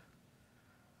conflict.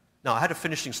 Now, I had a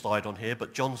finishing slide on here,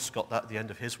 but John's got that at the end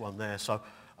of his one there. So,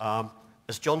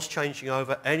 as John's changing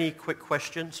over, any quick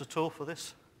questions at all for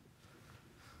this?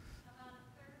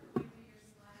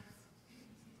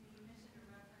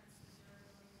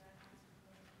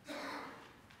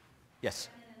 Yes.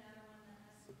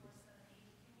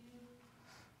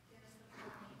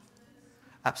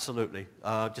 Absolutely.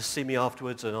 Just see me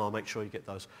afterwards and I'll make sure you get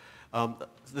those. The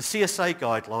CSA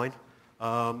guideline,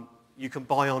 you can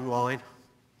buy online.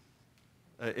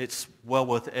 It's well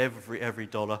worth every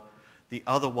dollar. The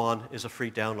other one is a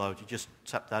free download. You just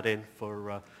tap that in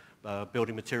for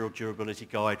Building Material Durability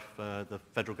Guide for the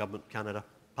Federal Government Canada,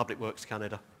 Public Works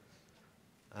Canada.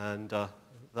 And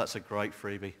that's a great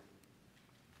freebie.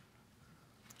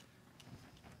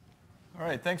 All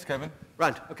right, thanks, Kevin.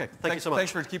 Rand, okay, thank you so much.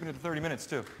 Thanks for keeping it to 30 minutes,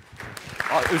 too.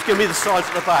 Oh, it was giving me the slides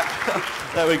at the back.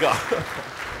 There we go.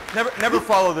 Never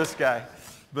follow this guy.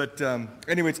 But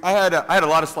anyways, I had a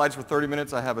lot of slides for 30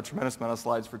 minutes. I have a tremendous amount of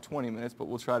slides for 20 minutes, but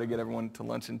we'll try to get everyone to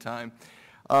lunch in time.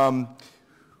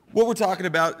 What we're talking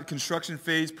about, the construction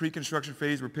phase, pre-construction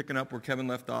phase, we're picking up where Kevin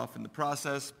left off in the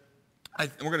process. We're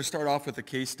going to start off with a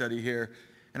case study here.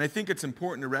 And I think it's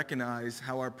important to recognize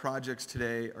how our projects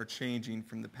today are changing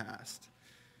from the past.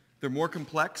 They're more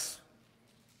complex,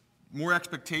 more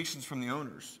expectations from the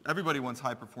owners. Everybody wants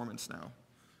high performance now.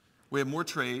 We have more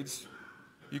trades.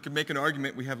 You can make an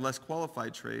argument we have less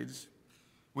qualified trades.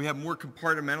 We have more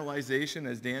compartmentalization,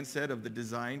 as Dan said, of the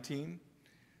design team.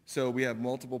 So we have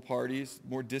multiple parties,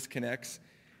 more disconnects.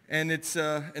 And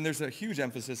there's a huge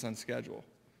emphasis on schedule.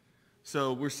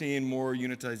 So we're seeing more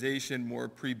unitization, more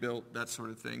pre-built, that sort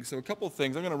of thing. So a couple of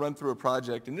things. I'm going to run through a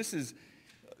project, and this is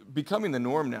becoming the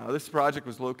norm now. This project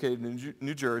was located in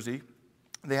New Jersey.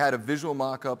 They had a visual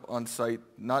mock-up on site,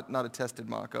 not a tested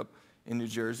mock-up in New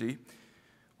Jersey.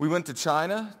 We went to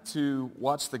China to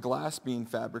watch the glass being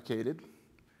fabricated.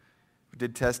 We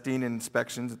did testing and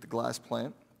inspections at the glass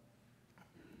plant.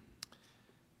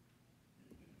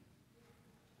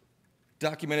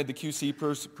 Documented the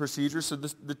QC procedures. So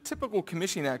the typical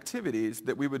commissioning activities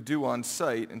that we would do on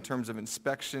site in terms of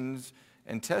inspections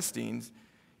and testings,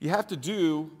 you have to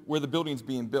do where the building's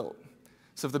being built.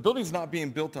 So if the building's not being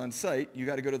built on site, you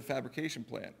got to go to the fabrication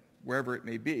plant, wherever it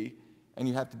may be, and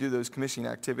you have to do those commissioning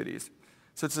activities.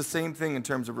 So it's the same thing in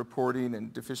terms of reporting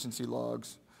and deficiency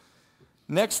logs.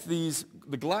 Next, the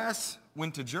glass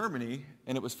went to Germany,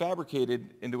 and it was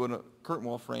fabricated into a curtain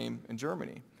wall frame in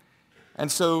Germany. And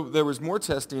so there was more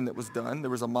testing that was done. There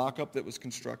was a mock-up that was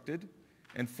constructed,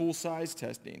 and full-size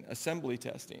testing, assembly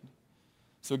testing.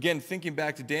 So again, thinking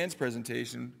back to Dan's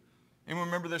presentation, anyone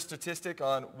remember the statistic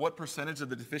on what percentage of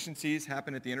the deficiencies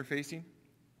happen at the interfacing?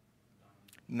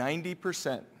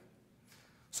 90%.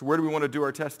 So where do we want to do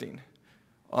our testing?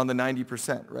 On the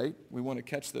 90%, right? We want to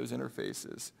catch those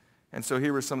interfaces. And so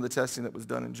here was some of the testing that was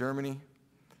done in Germany.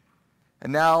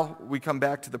 And now we come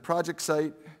back to the project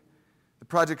site. The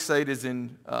project site is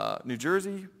in New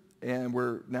Jersey, and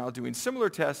we're now doing similar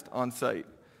tests on site.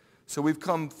 So we've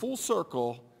come full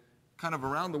circle, kind of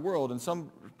around the world in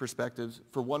some perspectives,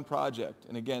 for one project.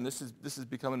 And again, this is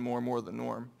becoming more and more the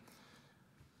norm.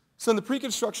 So in the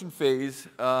pre-construction phase,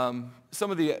 some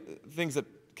of the things that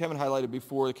Kevin highlighted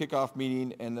before, the kickoff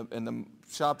meeting and the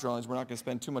shop drawings, we're not going to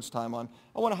spend too much time on.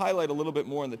 I want to highlight a little bit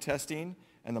more on the testing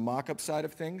and the mock-up side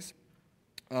of things.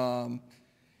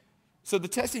 So the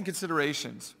testing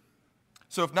considerations.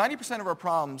 So if 90% of our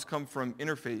problems come from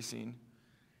interfacing,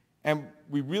 and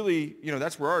we really,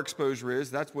 that's where our exposure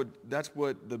is, that's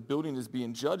what the building is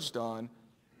being judged on,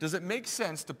 does it make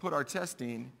sense to put our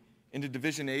testing into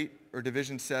Division 8 or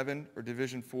Division 7 or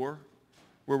Division 4,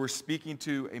 where we're speaking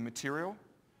to a material?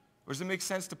 Or does it make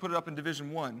sense to put it up in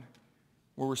Division 1,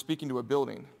 where we're speaking to a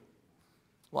building?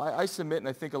 Well, I submit, and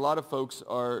I think a lot of folks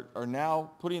are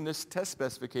now putting this test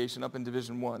specification up in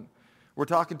Division 1. We're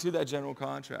talking to that general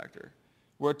contractor.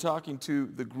 We're talking to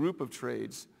the group of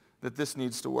trades that this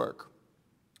needs to work.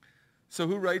 So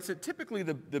who writes it? Typically,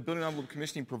 the building envelope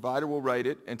commissioning provider will write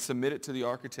it and submit it to the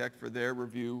architect for their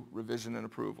review, revision, and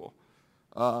approval.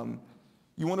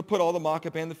 You want to put all the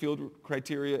mock-up and the field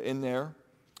criteria in there.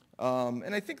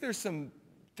 And I think there's some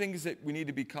things that we need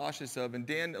to be cautious of, and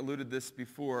Dan alluded this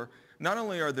before. Not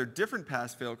only are there different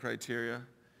pass-fail criteria,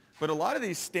 but a lot of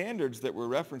these standards that we're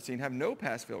referencing have no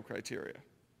pass-fail criteria.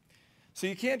 So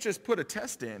you can't just put a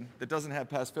test in that doesn't have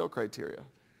pass-fail criteria.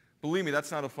 Believe me, that's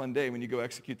not a fun day when you go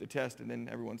execute the test and then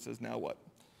everyone says, now what?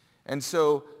 And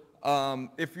so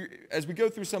as we go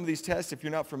through some of these tests, if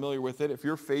you're not familiar with it, if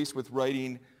you're faced with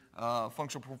writing a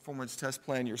functional performance test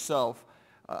plan yourself,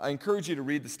 I encourage you to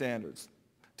read the standards,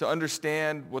 to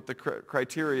understand what the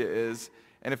criteria is,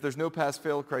 and if there's no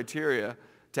pass-fail criteria,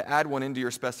 to add one into your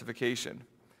specification.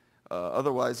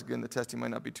 Otherwise, again, the testing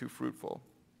might not be too fruitful.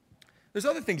 There's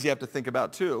other things you have to think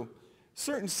about, too.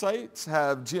 Certain sites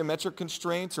have geometric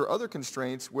constraints or other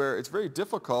constraints where it's very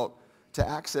difficult to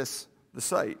access the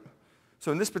site.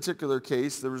 So in this particular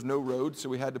case, there was no road, so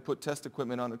we had to put test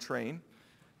equipment on a train.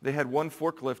 They had one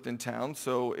forklift in town,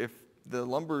 so if the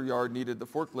lumber yard needed the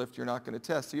forklift, you're not going to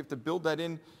test. So you have to build that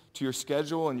into your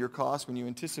schedule and your cost when you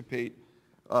anticipate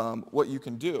what you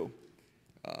can do.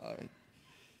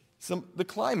 The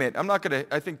climate,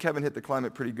 I think Kevin hit the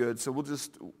climate pretty good, so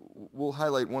we'll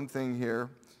highlight one thing here.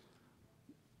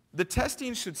 The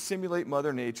testing should simulate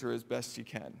Mother Nature as best you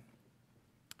can.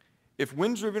 If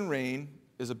wind-driven rain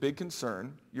is a big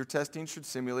concern, your testing should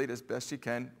simulate as best you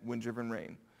can wind-driven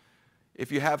rain. If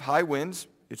you have high winds,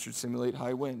 it should simulate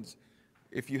high winds.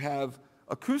 If you have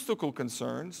acoustical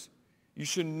concerns, you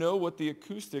should know what the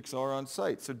acoustics are on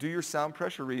site. So do your sound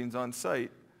pressure readings on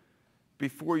site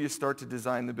before you start to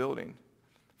design the building.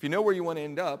 If you know where you want to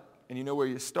end up and you know where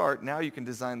you start, now you can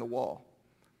design the wall.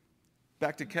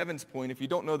 Back to Kevin's point, if you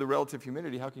don't know the relative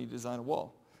humidity, how can you design a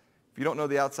wall? If you don't know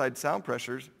the outside sound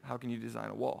pressures, how can you design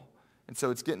a wall? And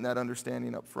so it's getting that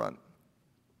understanding up front.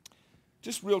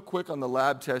 Just real quick on the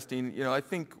lab testing, I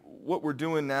think what we're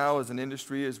doing now as an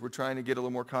industry is we're trying to get a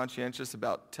little more conscientious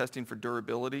about testing for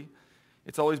durability.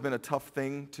 It's always been a tough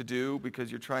thing to do because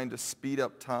you're trying to speed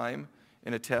up time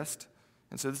in a test.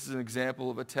 And so this is an example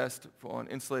of a test on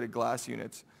insulated glass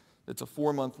units. It's a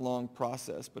 4-month-long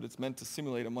process, but it's meant to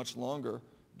simulate a much longer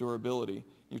durability.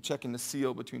 You're checking the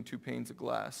seal between two panes of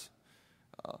glass.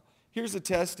 Here's a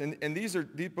test, and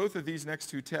both of these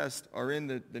next two tests are in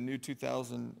the new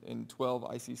 2012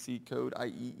 ICC code,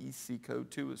 IEEC code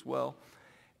 2 as well.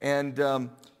 And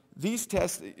these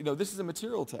tests, this is a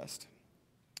material test.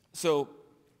 So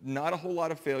not a whole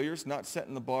lot of failures, not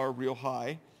setting the bar real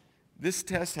high. This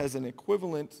test has an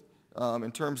equivalent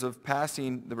in terms of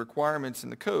passing the requirements in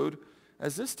the code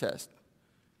as this test,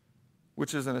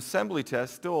 which is an assembly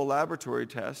test, still a laboratory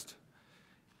test.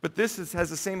 But this has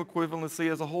the same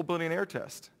equivalency as a whole building air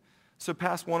test. So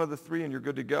pass one of the three and you're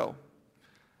good to go.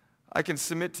 I can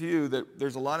submit to you that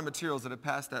there's a lot of materials that have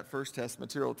passed that first test,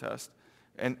 material test,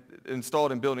 and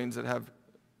installed in buildings that have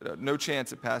no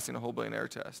chance of passing a whole building air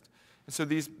test. And so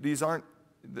these aren't,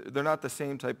 they're not the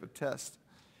same type of test.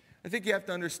 I think you have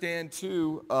to understand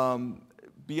too,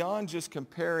 beyond just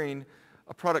comparing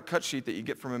a product cut sheet that you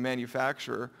get from a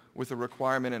manufacturer with a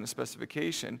requirement and a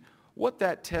specification, what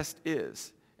that test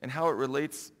is and how it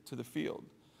relates to the field.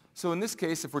 So in this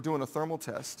case, if we're doing a thermal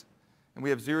test, and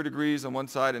we have 0 degrees on one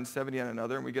side and 70 on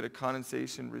another, and we get a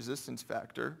condensation resistance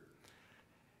factor,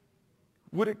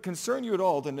 would it concern you at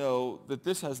all to know that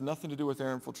this has nothing to do with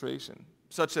air infiltration,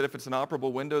 such that if it's an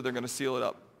operable window, they're going to seal it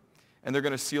up, and they're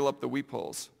going to seal up the weep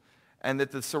holes, and that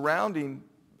the surrounding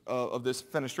of this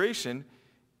fenestration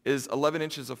is 11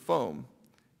 inches of foam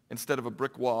instead of a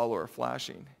brick wall or a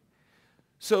flashing?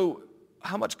 So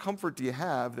how much comfort do you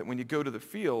have that when you go to the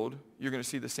field, you're going to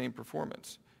see the same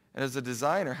performance? And as a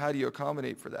designer, how do you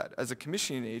accommodate for that? As a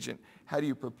commissioning agent, how do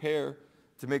you prepare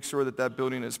to make sure that that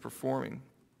building is performing?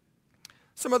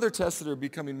 Some other tests that are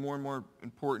becoming more and more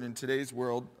important in today's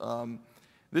world,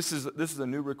 this is a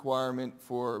new requirement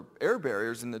for air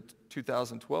barriers in the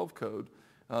 2012 code.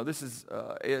 This is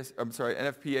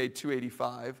NFPA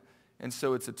 285, and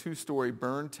so it's a 2-story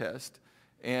burn test.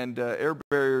 And air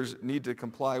barriers need to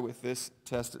comply with this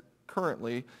test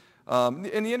currently. And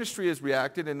the industry has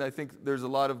reacted, and I think there's a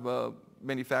lot of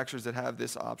manufacturers that have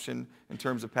this option in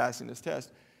terms of passing this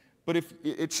test. But if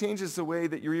it changes the way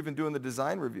that you're even doing the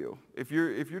design review. If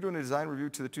you're doing a design review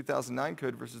to the 2009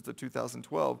 code versus the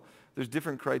 2012, there's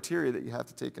different criteria that you have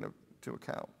to take into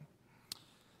account.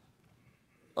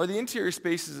 Are the interior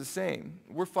spaces the same?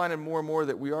 We're finding more and more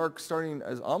that we are starting,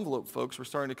 as envelope folks, we're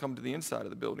starting to come to the inside of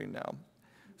the building now.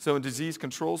 So in Disease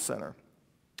Control Center,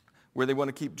 where they want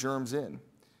to keep germs in,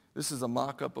 this is a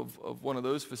mock-up of one of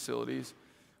those facilities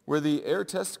where the air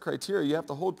test criteria, you have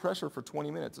to hold pressure for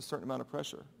 20 minutes, a certain amount of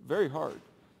pressure. Very hard.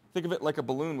 Think of it like a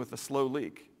balloon with a slow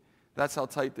leak. That's how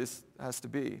tight this has to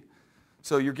be.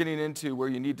 So you're getting into where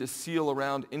you need to seal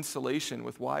around insulation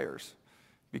with wires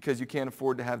because you can't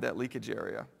afford to have that leakage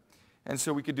area. And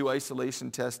so we could do isolation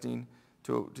testing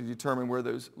to determine where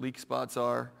those leak spots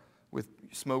are with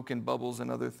smoke and bubbles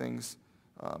and other things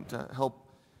to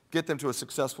help get them to a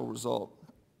successful result.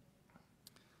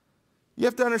 You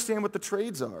have to understand what the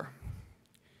trades are.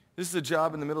 This is a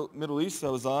job in the Middle East I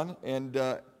was on, and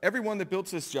everyone that built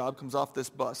this job comes off this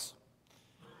bus.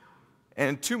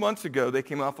 And 2 months ago, they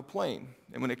came off a plane.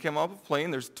 And when they came off a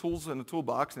plane, there's tools in the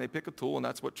toolbox, and they pick a tool, and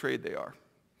that's what trade they are.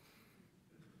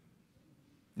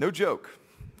 No joke.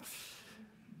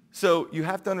 So you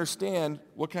have to understand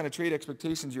what kind of trade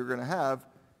expectations you're going to have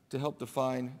to help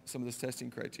define some of this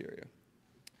testing criteria.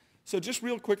 So just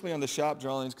real quickly on the shop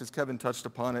drawings, because Kevin touched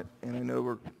upon it, and I know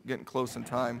we're getting close in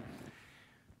time.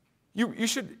 You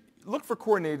should look for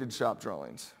coordinated shop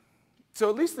drawings. So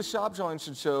at least the shop drawings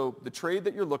should show the trade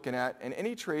that you're looking at and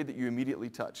any trade that you immediately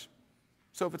touch.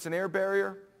 So if it's an air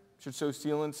barrier, it should show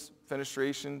sealants,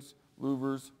 fenestrations,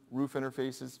 louvers, roof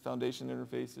interfaces, foundation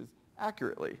interfaces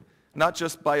accurately, not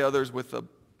just by others with a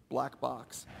black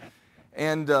box.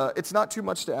 And it's not too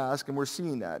much to ask, and we're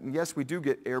seeing that. And yes, we do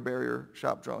get air barrier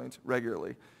shop drawings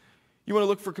regularly. You want to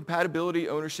look for compatibility,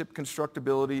 ownership,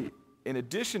 constructability, in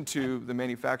addition to the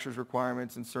manufacturer's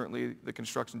requirements and certainly the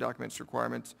construction documents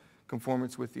requirements,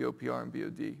 conformance with the OPR and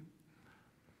BOD.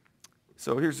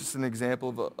 So here's just an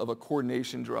example of a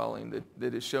coordination drawing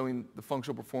that is showing the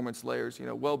functional performance layers,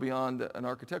 well beyond an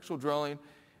architectural drawing.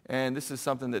 And this is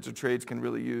something that the trades can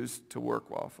really use to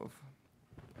work off of.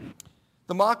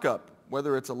 The mock-up,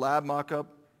 whether it's a lab mock-up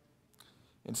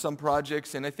in some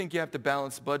projects, and I think you have to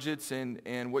balance budgets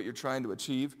and what you're trying to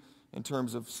achieve in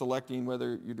terms of selecting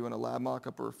whether you're doing a lab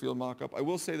mock-up or a field mock-up. I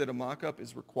will say that a mock-up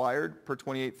is required per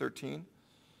 2813.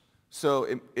 So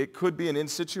it could be an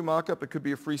in-situ mock-up, it could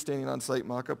be a freestanding on-site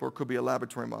mock-up, or it could be a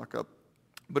laboratory mock-up.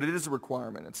 But it is a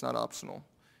requirement, it's not optional,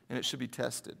 and it should be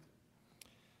tested.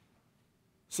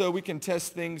 So we can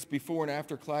test things before and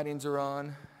after claddings are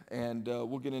on, and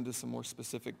we'll get into some more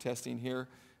specific testing here,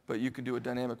 but you can do a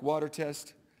dynamic water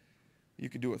test. You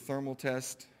could do a thermal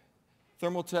test.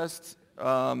 Thermal tests,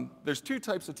 there's two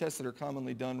types of tests that are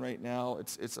commonly done right now.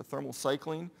 It's a thermal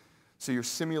cycling. So you're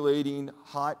simulating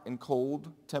hot and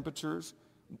cold temperatures,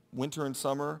 winter and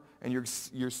summer, and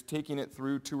you're taking it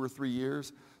through 2 or 3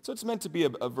 years. So it's meant to be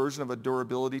a version of a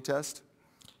durability test.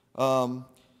 And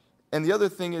the other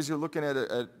thing is you're looking at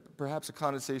perhaps a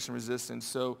condensation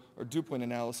resistance, or dew point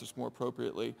analysis more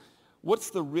appropriately. What's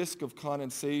the risk of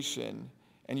condensation?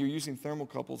 And you're using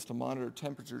thermocouples to monitor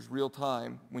temperatures real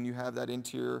time when you have that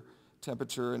interior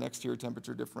temperature and exterior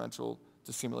temperature differential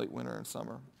to simulate winter and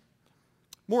summer.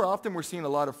 More often we're seeing a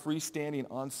lot of freestanding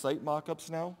on-site mock-ups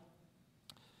now.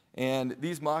 And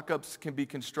these mock-ups can be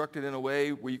constructed in a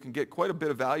way where you can get quite a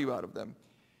bit of value out of them.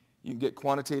 You can get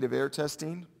quantitative air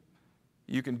testing.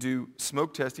 You can do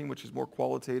smoke testing, which is more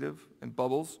qualitative, and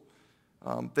bubbles.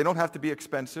 They don't have to be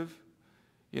expensive.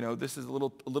 You know, this is a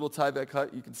little Tyvek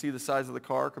hut. You can see the size of the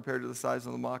car compared to the size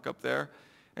of the mock-up there.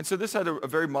 And so this had a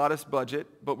very modest budget,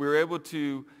 but we were able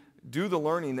to do the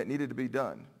learning that needed to be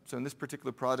done. So in this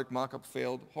particular project, mock-up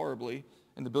failed horribly,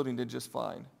 and the building did just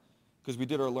fine because we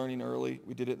did our learning early.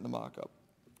 We did it in the mock-up.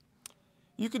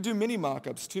 You could do mini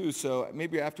mock-ups too, so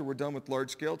maybe after we're done with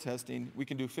large-scale testing, we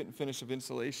can do fit and finish of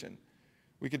insulation.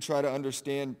 We could try to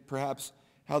understand perhaps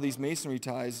how these masonry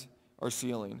ties are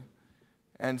sealing.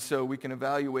 And so we can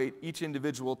evaluate each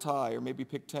individual tie, or maybe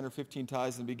pick 10 or 15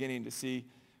 ties in the beginning to see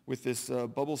with this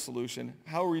bubble solution,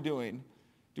 how are we doing?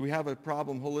 Do we have a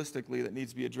problem holistically that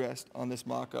needs to be addressed on this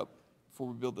mock-up before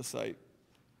we build the site?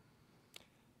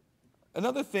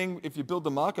 Another thing, if you build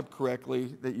the mock-up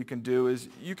correctly, that you can do is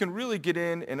you can really get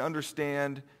in and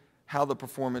understand how the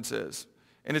performance is.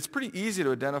 And it's pretty easy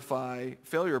to identify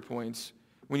failure points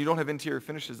when you don't have interior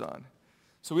finishes on.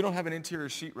 So we don't have an interior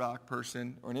sheetrock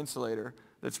person or an insulator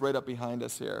that's right up behind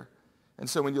us here. And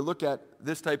so when you look at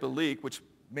this type of leak, which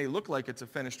may look like it's a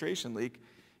fenestration leak,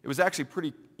 it was actually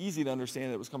pretty easy to understand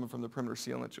that it was coming from the perimeter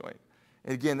sealant joint.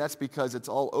 And again, that's because it's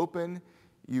all open.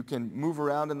 You can move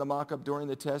around in the mock-up during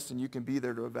the test, and you can be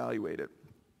there to evaluate it.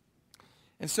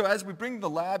 And so as we bring the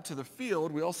lab to the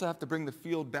field, we also have to bring the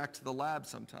field back to the lab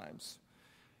sometimes.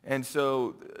 And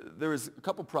so there was a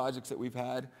couple projects that we've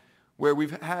had where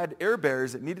we've had air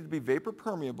barriers that needed to be vapor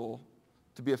permeable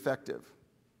to be effective.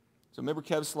 So remember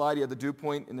Kev's slide, he had the dew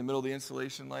point in the middle of the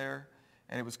insulation layer,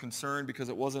 and it was concerned because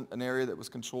it wasn't an area that was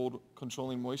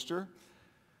controlling moisture.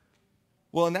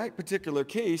 Well, in that particular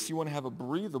case, you want to have a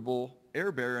breathable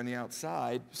air barrier on the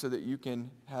outside so that you can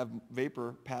have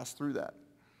vapor pass through that.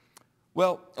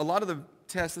 Well, a lot of the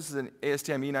tests, this is an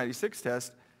ASTM E96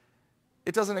 test,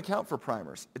 it doesn't account for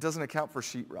primers. It doesn't account for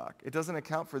sheetrock. It doesn't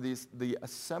account for the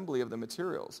assembly of the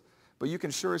materials. But you can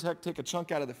sure as heck take a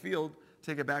chunk out of the field,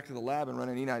 take it back to the lab and run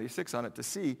an E96 on it to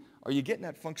see, are you getting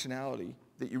that functionality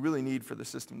that you really need for the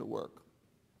system to work?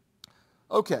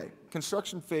 Okay,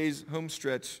 construction phase, home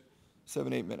stretch,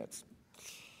 7-8 minutes.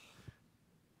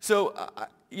 So,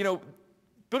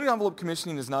 building envelope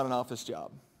commissioning is not an office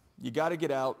job. You got to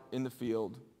get out in the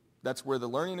field. That's where the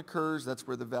learning occurs. That's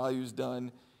where the value is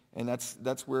done. And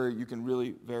that's where you can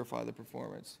really verify the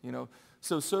performance.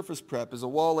 So surface prep, is a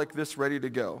wall like this ready to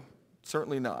go?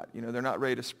 Certainly not. They're not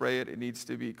ready to spray it. It needs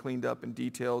to be cleaned up and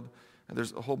detailed. And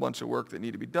there's a whole bunch of work that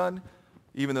need to be done,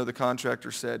 even though the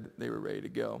contractor said they were ready to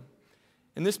go.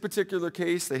 In this particular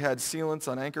case, they had sealants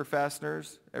on anchor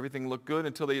fasteners. Everything looked good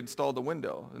until they installed the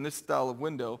window. In this style of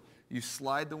window, you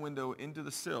slide the window into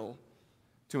the sill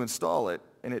to install it,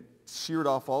 and it sheared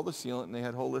off all the sealant, and they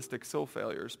had holistic sill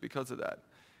failures because of that.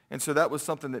 And so that was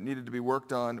something that needed to be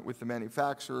worked on with the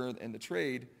manufacturer and the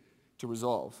trade to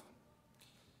resolve.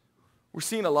 We're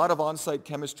seeing a lot of on-site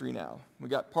chemistry now. We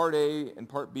got Part A and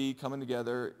Part B coming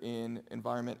together in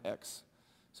Environment X.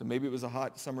 So maybe it was a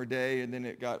hot summer day and then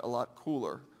it got a lot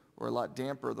cooler or a lot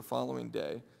damper the following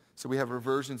day. So we have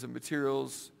reversions of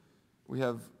materials. We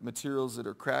have materials that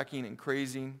are cracking and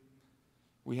crazing.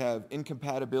 We have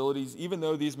incompatibilities. Even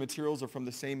though these materials are from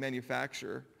the same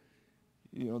manufacturer,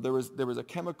 there was a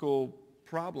chemical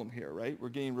problem here, right? We're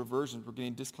getting reversions. We're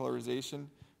getting discolorization.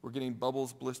 We're getting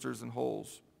bubbles, blisters, and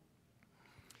holes.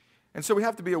 And so we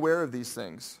have to be aware of these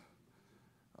things.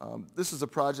 This is a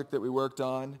project that we worked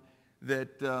on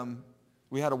that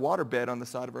we had a water bed on the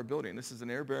side of our building. This is an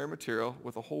air barrier material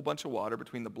with a whole bunch of water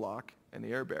between the block and the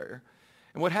air barrier.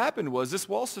 And what happened was this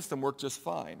wall system worked just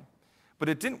fine, but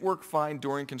it didn't work fine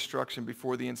during construction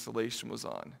before the insulation was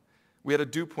on. We had a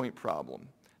dew point problem.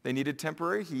 They needed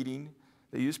temporary heating.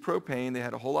 They used propane. They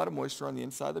had a whole lot of moisture on the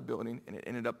inside of the building, and it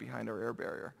ended up behind our air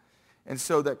barrier. And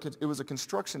so it was a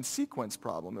construction sequence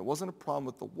problem. It wasn't a problem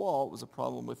with the wall. It was a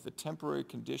problem with the temporary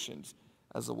conditions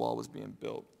as the wall was being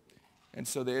built. And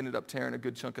so they ended up tearing a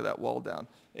good chunk of that wall down.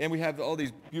 And we have all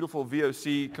these beautiful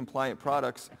VOC compliant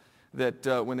products that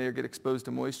when they get exposed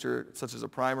to moisture, such as a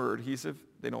primer or adhesive,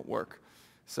 they don't work.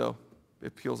 So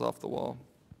it peels off the wall.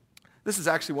 This is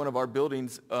actually one of our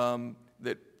buildings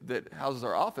that houses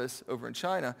our office over in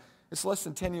China. It's less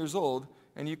than 10 years old,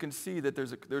 and you can see that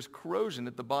there's corrosion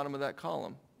at the bottom of that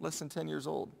column. Less than 10 years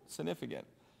old, significant.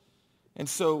 And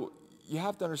so you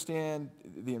have to understand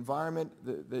the environment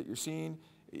that you're seeing.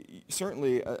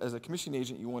 Certainly, as a commissioning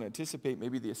agent, you want to anticipate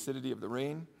maybe the acidity of the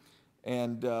rain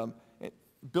and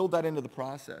build that into the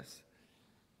process.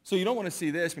 So you don't want to see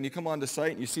this when you come onto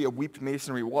site and you see a weeped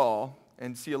masonry wall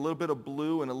and see a little bit of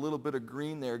blue and a little bit of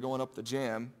green there going up the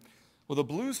jamb. Well, the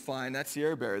blue's fine, that's the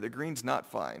air barrier. The green's not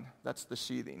fine, that's the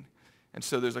sheathing. And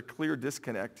so there's a clear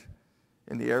disconnect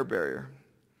in the air barrier.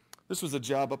 This was a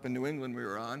job up in New England we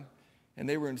were on, and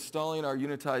they were installing our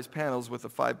unitized panels with a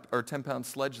 5 or 10-pound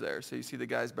sledge there. So you see the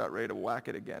guy's about ready to whack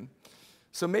it again.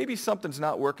 So maybe something's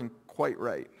not working quite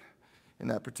right in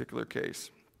that particular case.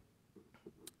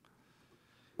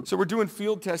 So we're doing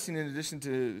field testing in addition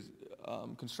to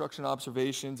construction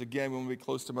observations. Again, we want to be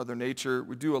close to Mother Nature.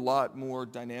 We do a lot more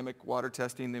dynamic water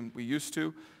testing than we used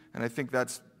to, and I think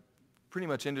that's pretty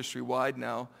much industry-wide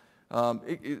now.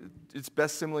 It's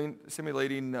best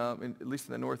simulating, at least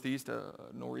in the Northeast, a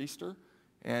nor'easter,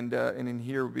 and in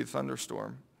here would be a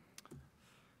thunderstorm.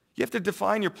 You have to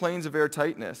define your planes of air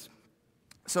tightness.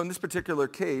 So in this particular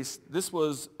case, this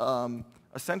was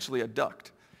essentially a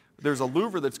duct. There's a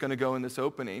louver that's going to go in this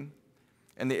opening,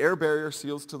 and the air barrier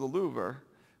seals to the louver.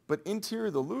 But interior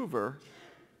of the louver,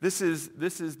 this is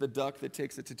the duct that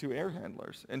takes it to 2 air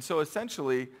handlers. And so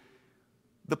essentially,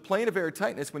 the plane of air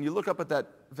tightness, when you look up at that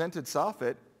vented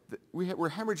soffit, we're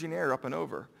hemorrhaging air up and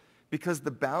over because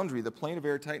the boundary, the plane of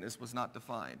air tightness was not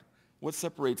defined. What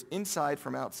separates inside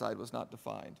from outside was not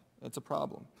defined. That's a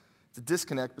problem. It's a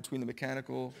disconnect between the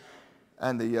mechanical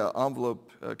and the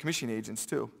envelope commissioning agents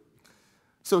too.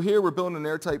 So here we're building an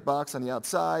airtight box on the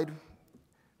outside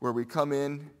where we come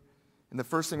in, and the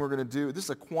first thing we're going to do, this is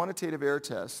a quantitative air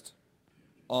test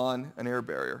on an air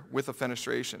barrier with a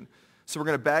fenestration. So we're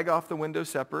going to bag off the window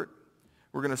separate.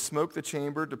 We're going to smoke the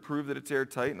chamber to prove that it's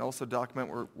airtight and also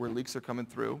document where leaks are coming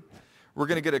through. We're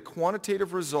going to get a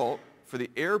quantitative result for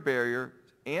the air barrier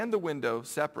and the window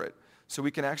separate so we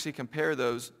can actually compare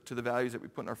those to the values that we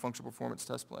put in our functional performance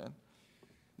test plan.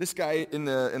 This guy in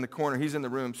the corner, he's in the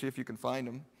room. See if you can find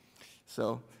him.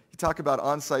 So you talk about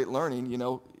on-site learning. You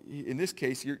know, in this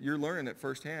case, you're learning it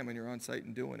firsthand when you're on-site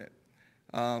and doing it.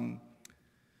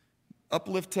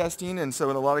 Uplift testing, and so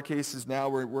in a lot of cases now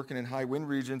we're working in high wind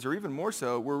regions, or even more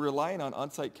so, we're relying on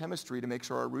on-site chemistry to make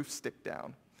sure our roofs stick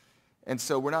down. And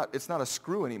so it's not a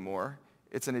screw anymore,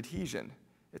 it's an adhesion.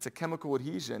 It's a chemical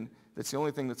adhesion that's the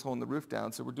only thing that's holding the roof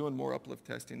down, so we're doing more uplift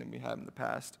testing than we have in the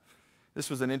past. This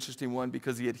was an interesting one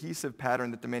because the adhesive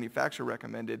pattern that the manufacturer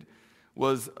recommended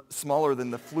was smaller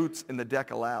than the flutes in the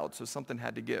deck allowed, so something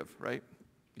had to give, right?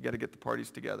 You got to get the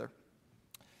parties together.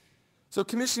 So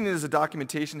commissioning is a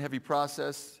documentation-heavy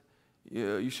process.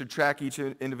 You should track each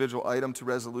individual item to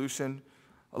resolution.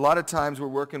 A lot of times we're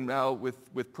working now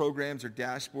with programs or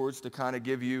dashboards to kind of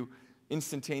give you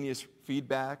instantaneous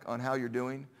feedback on how you're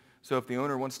doing. So if the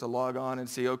owner wants to log on and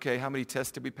see, okay, how many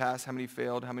tests did we pass, how many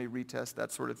failed, how many retests,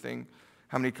 that sort of thing,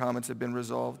 how many comments have been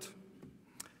resolved.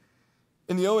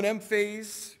 In the O&M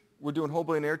phase, we're doing whole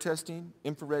building air testing,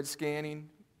 infrared scanning,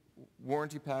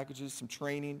 warranty packages, some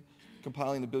training,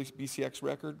 compiling the BCX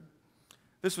record.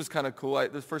 This was kind of cool.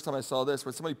 The first time I saw this,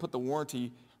 where somebody put the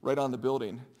warranty right on the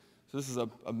building. So this is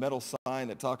a metal sign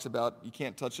that talks about you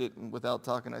can't touch it without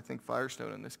talking, I think,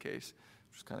 Firestone in this case,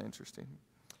 which is kind of interesting.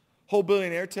 Whole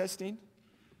building air testing.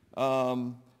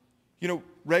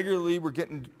 Regularly we're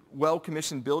getting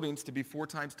well-commissioned buildings to be 4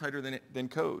 times tighter than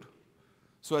code.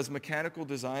 So as mechanical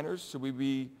designers, should we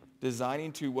be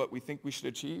designing to what we think we should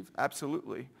achieve?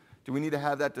 Absolutely. Do we need to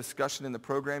have that discussion in the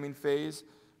programming phase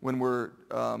when we're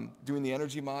doing the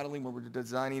energy modeling, when we're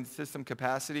designing system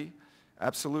capacity?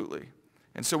 Absolutely.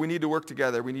 And so we need to work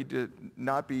together. We need to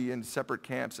not be in separate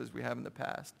camps as we have in the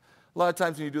past. A lot of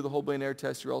times when you do the whole building air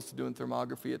test, you're also doing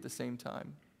thermography at the same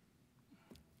time.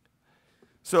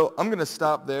 So I'm going to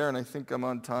stop there, and I think I'm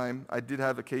on time. I did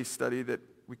have a case study that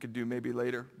we could do maybe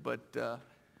later, but I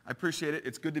appreciate it.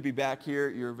 It's good to be back here.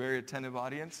 You're a very attentive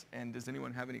audience, and does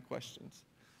anyone have any questions?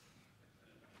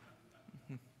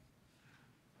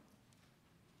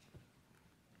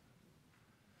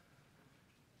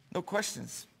 No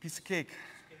questions. Piece of cake,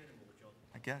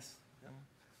 I guess.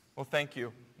 Well, thank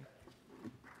you.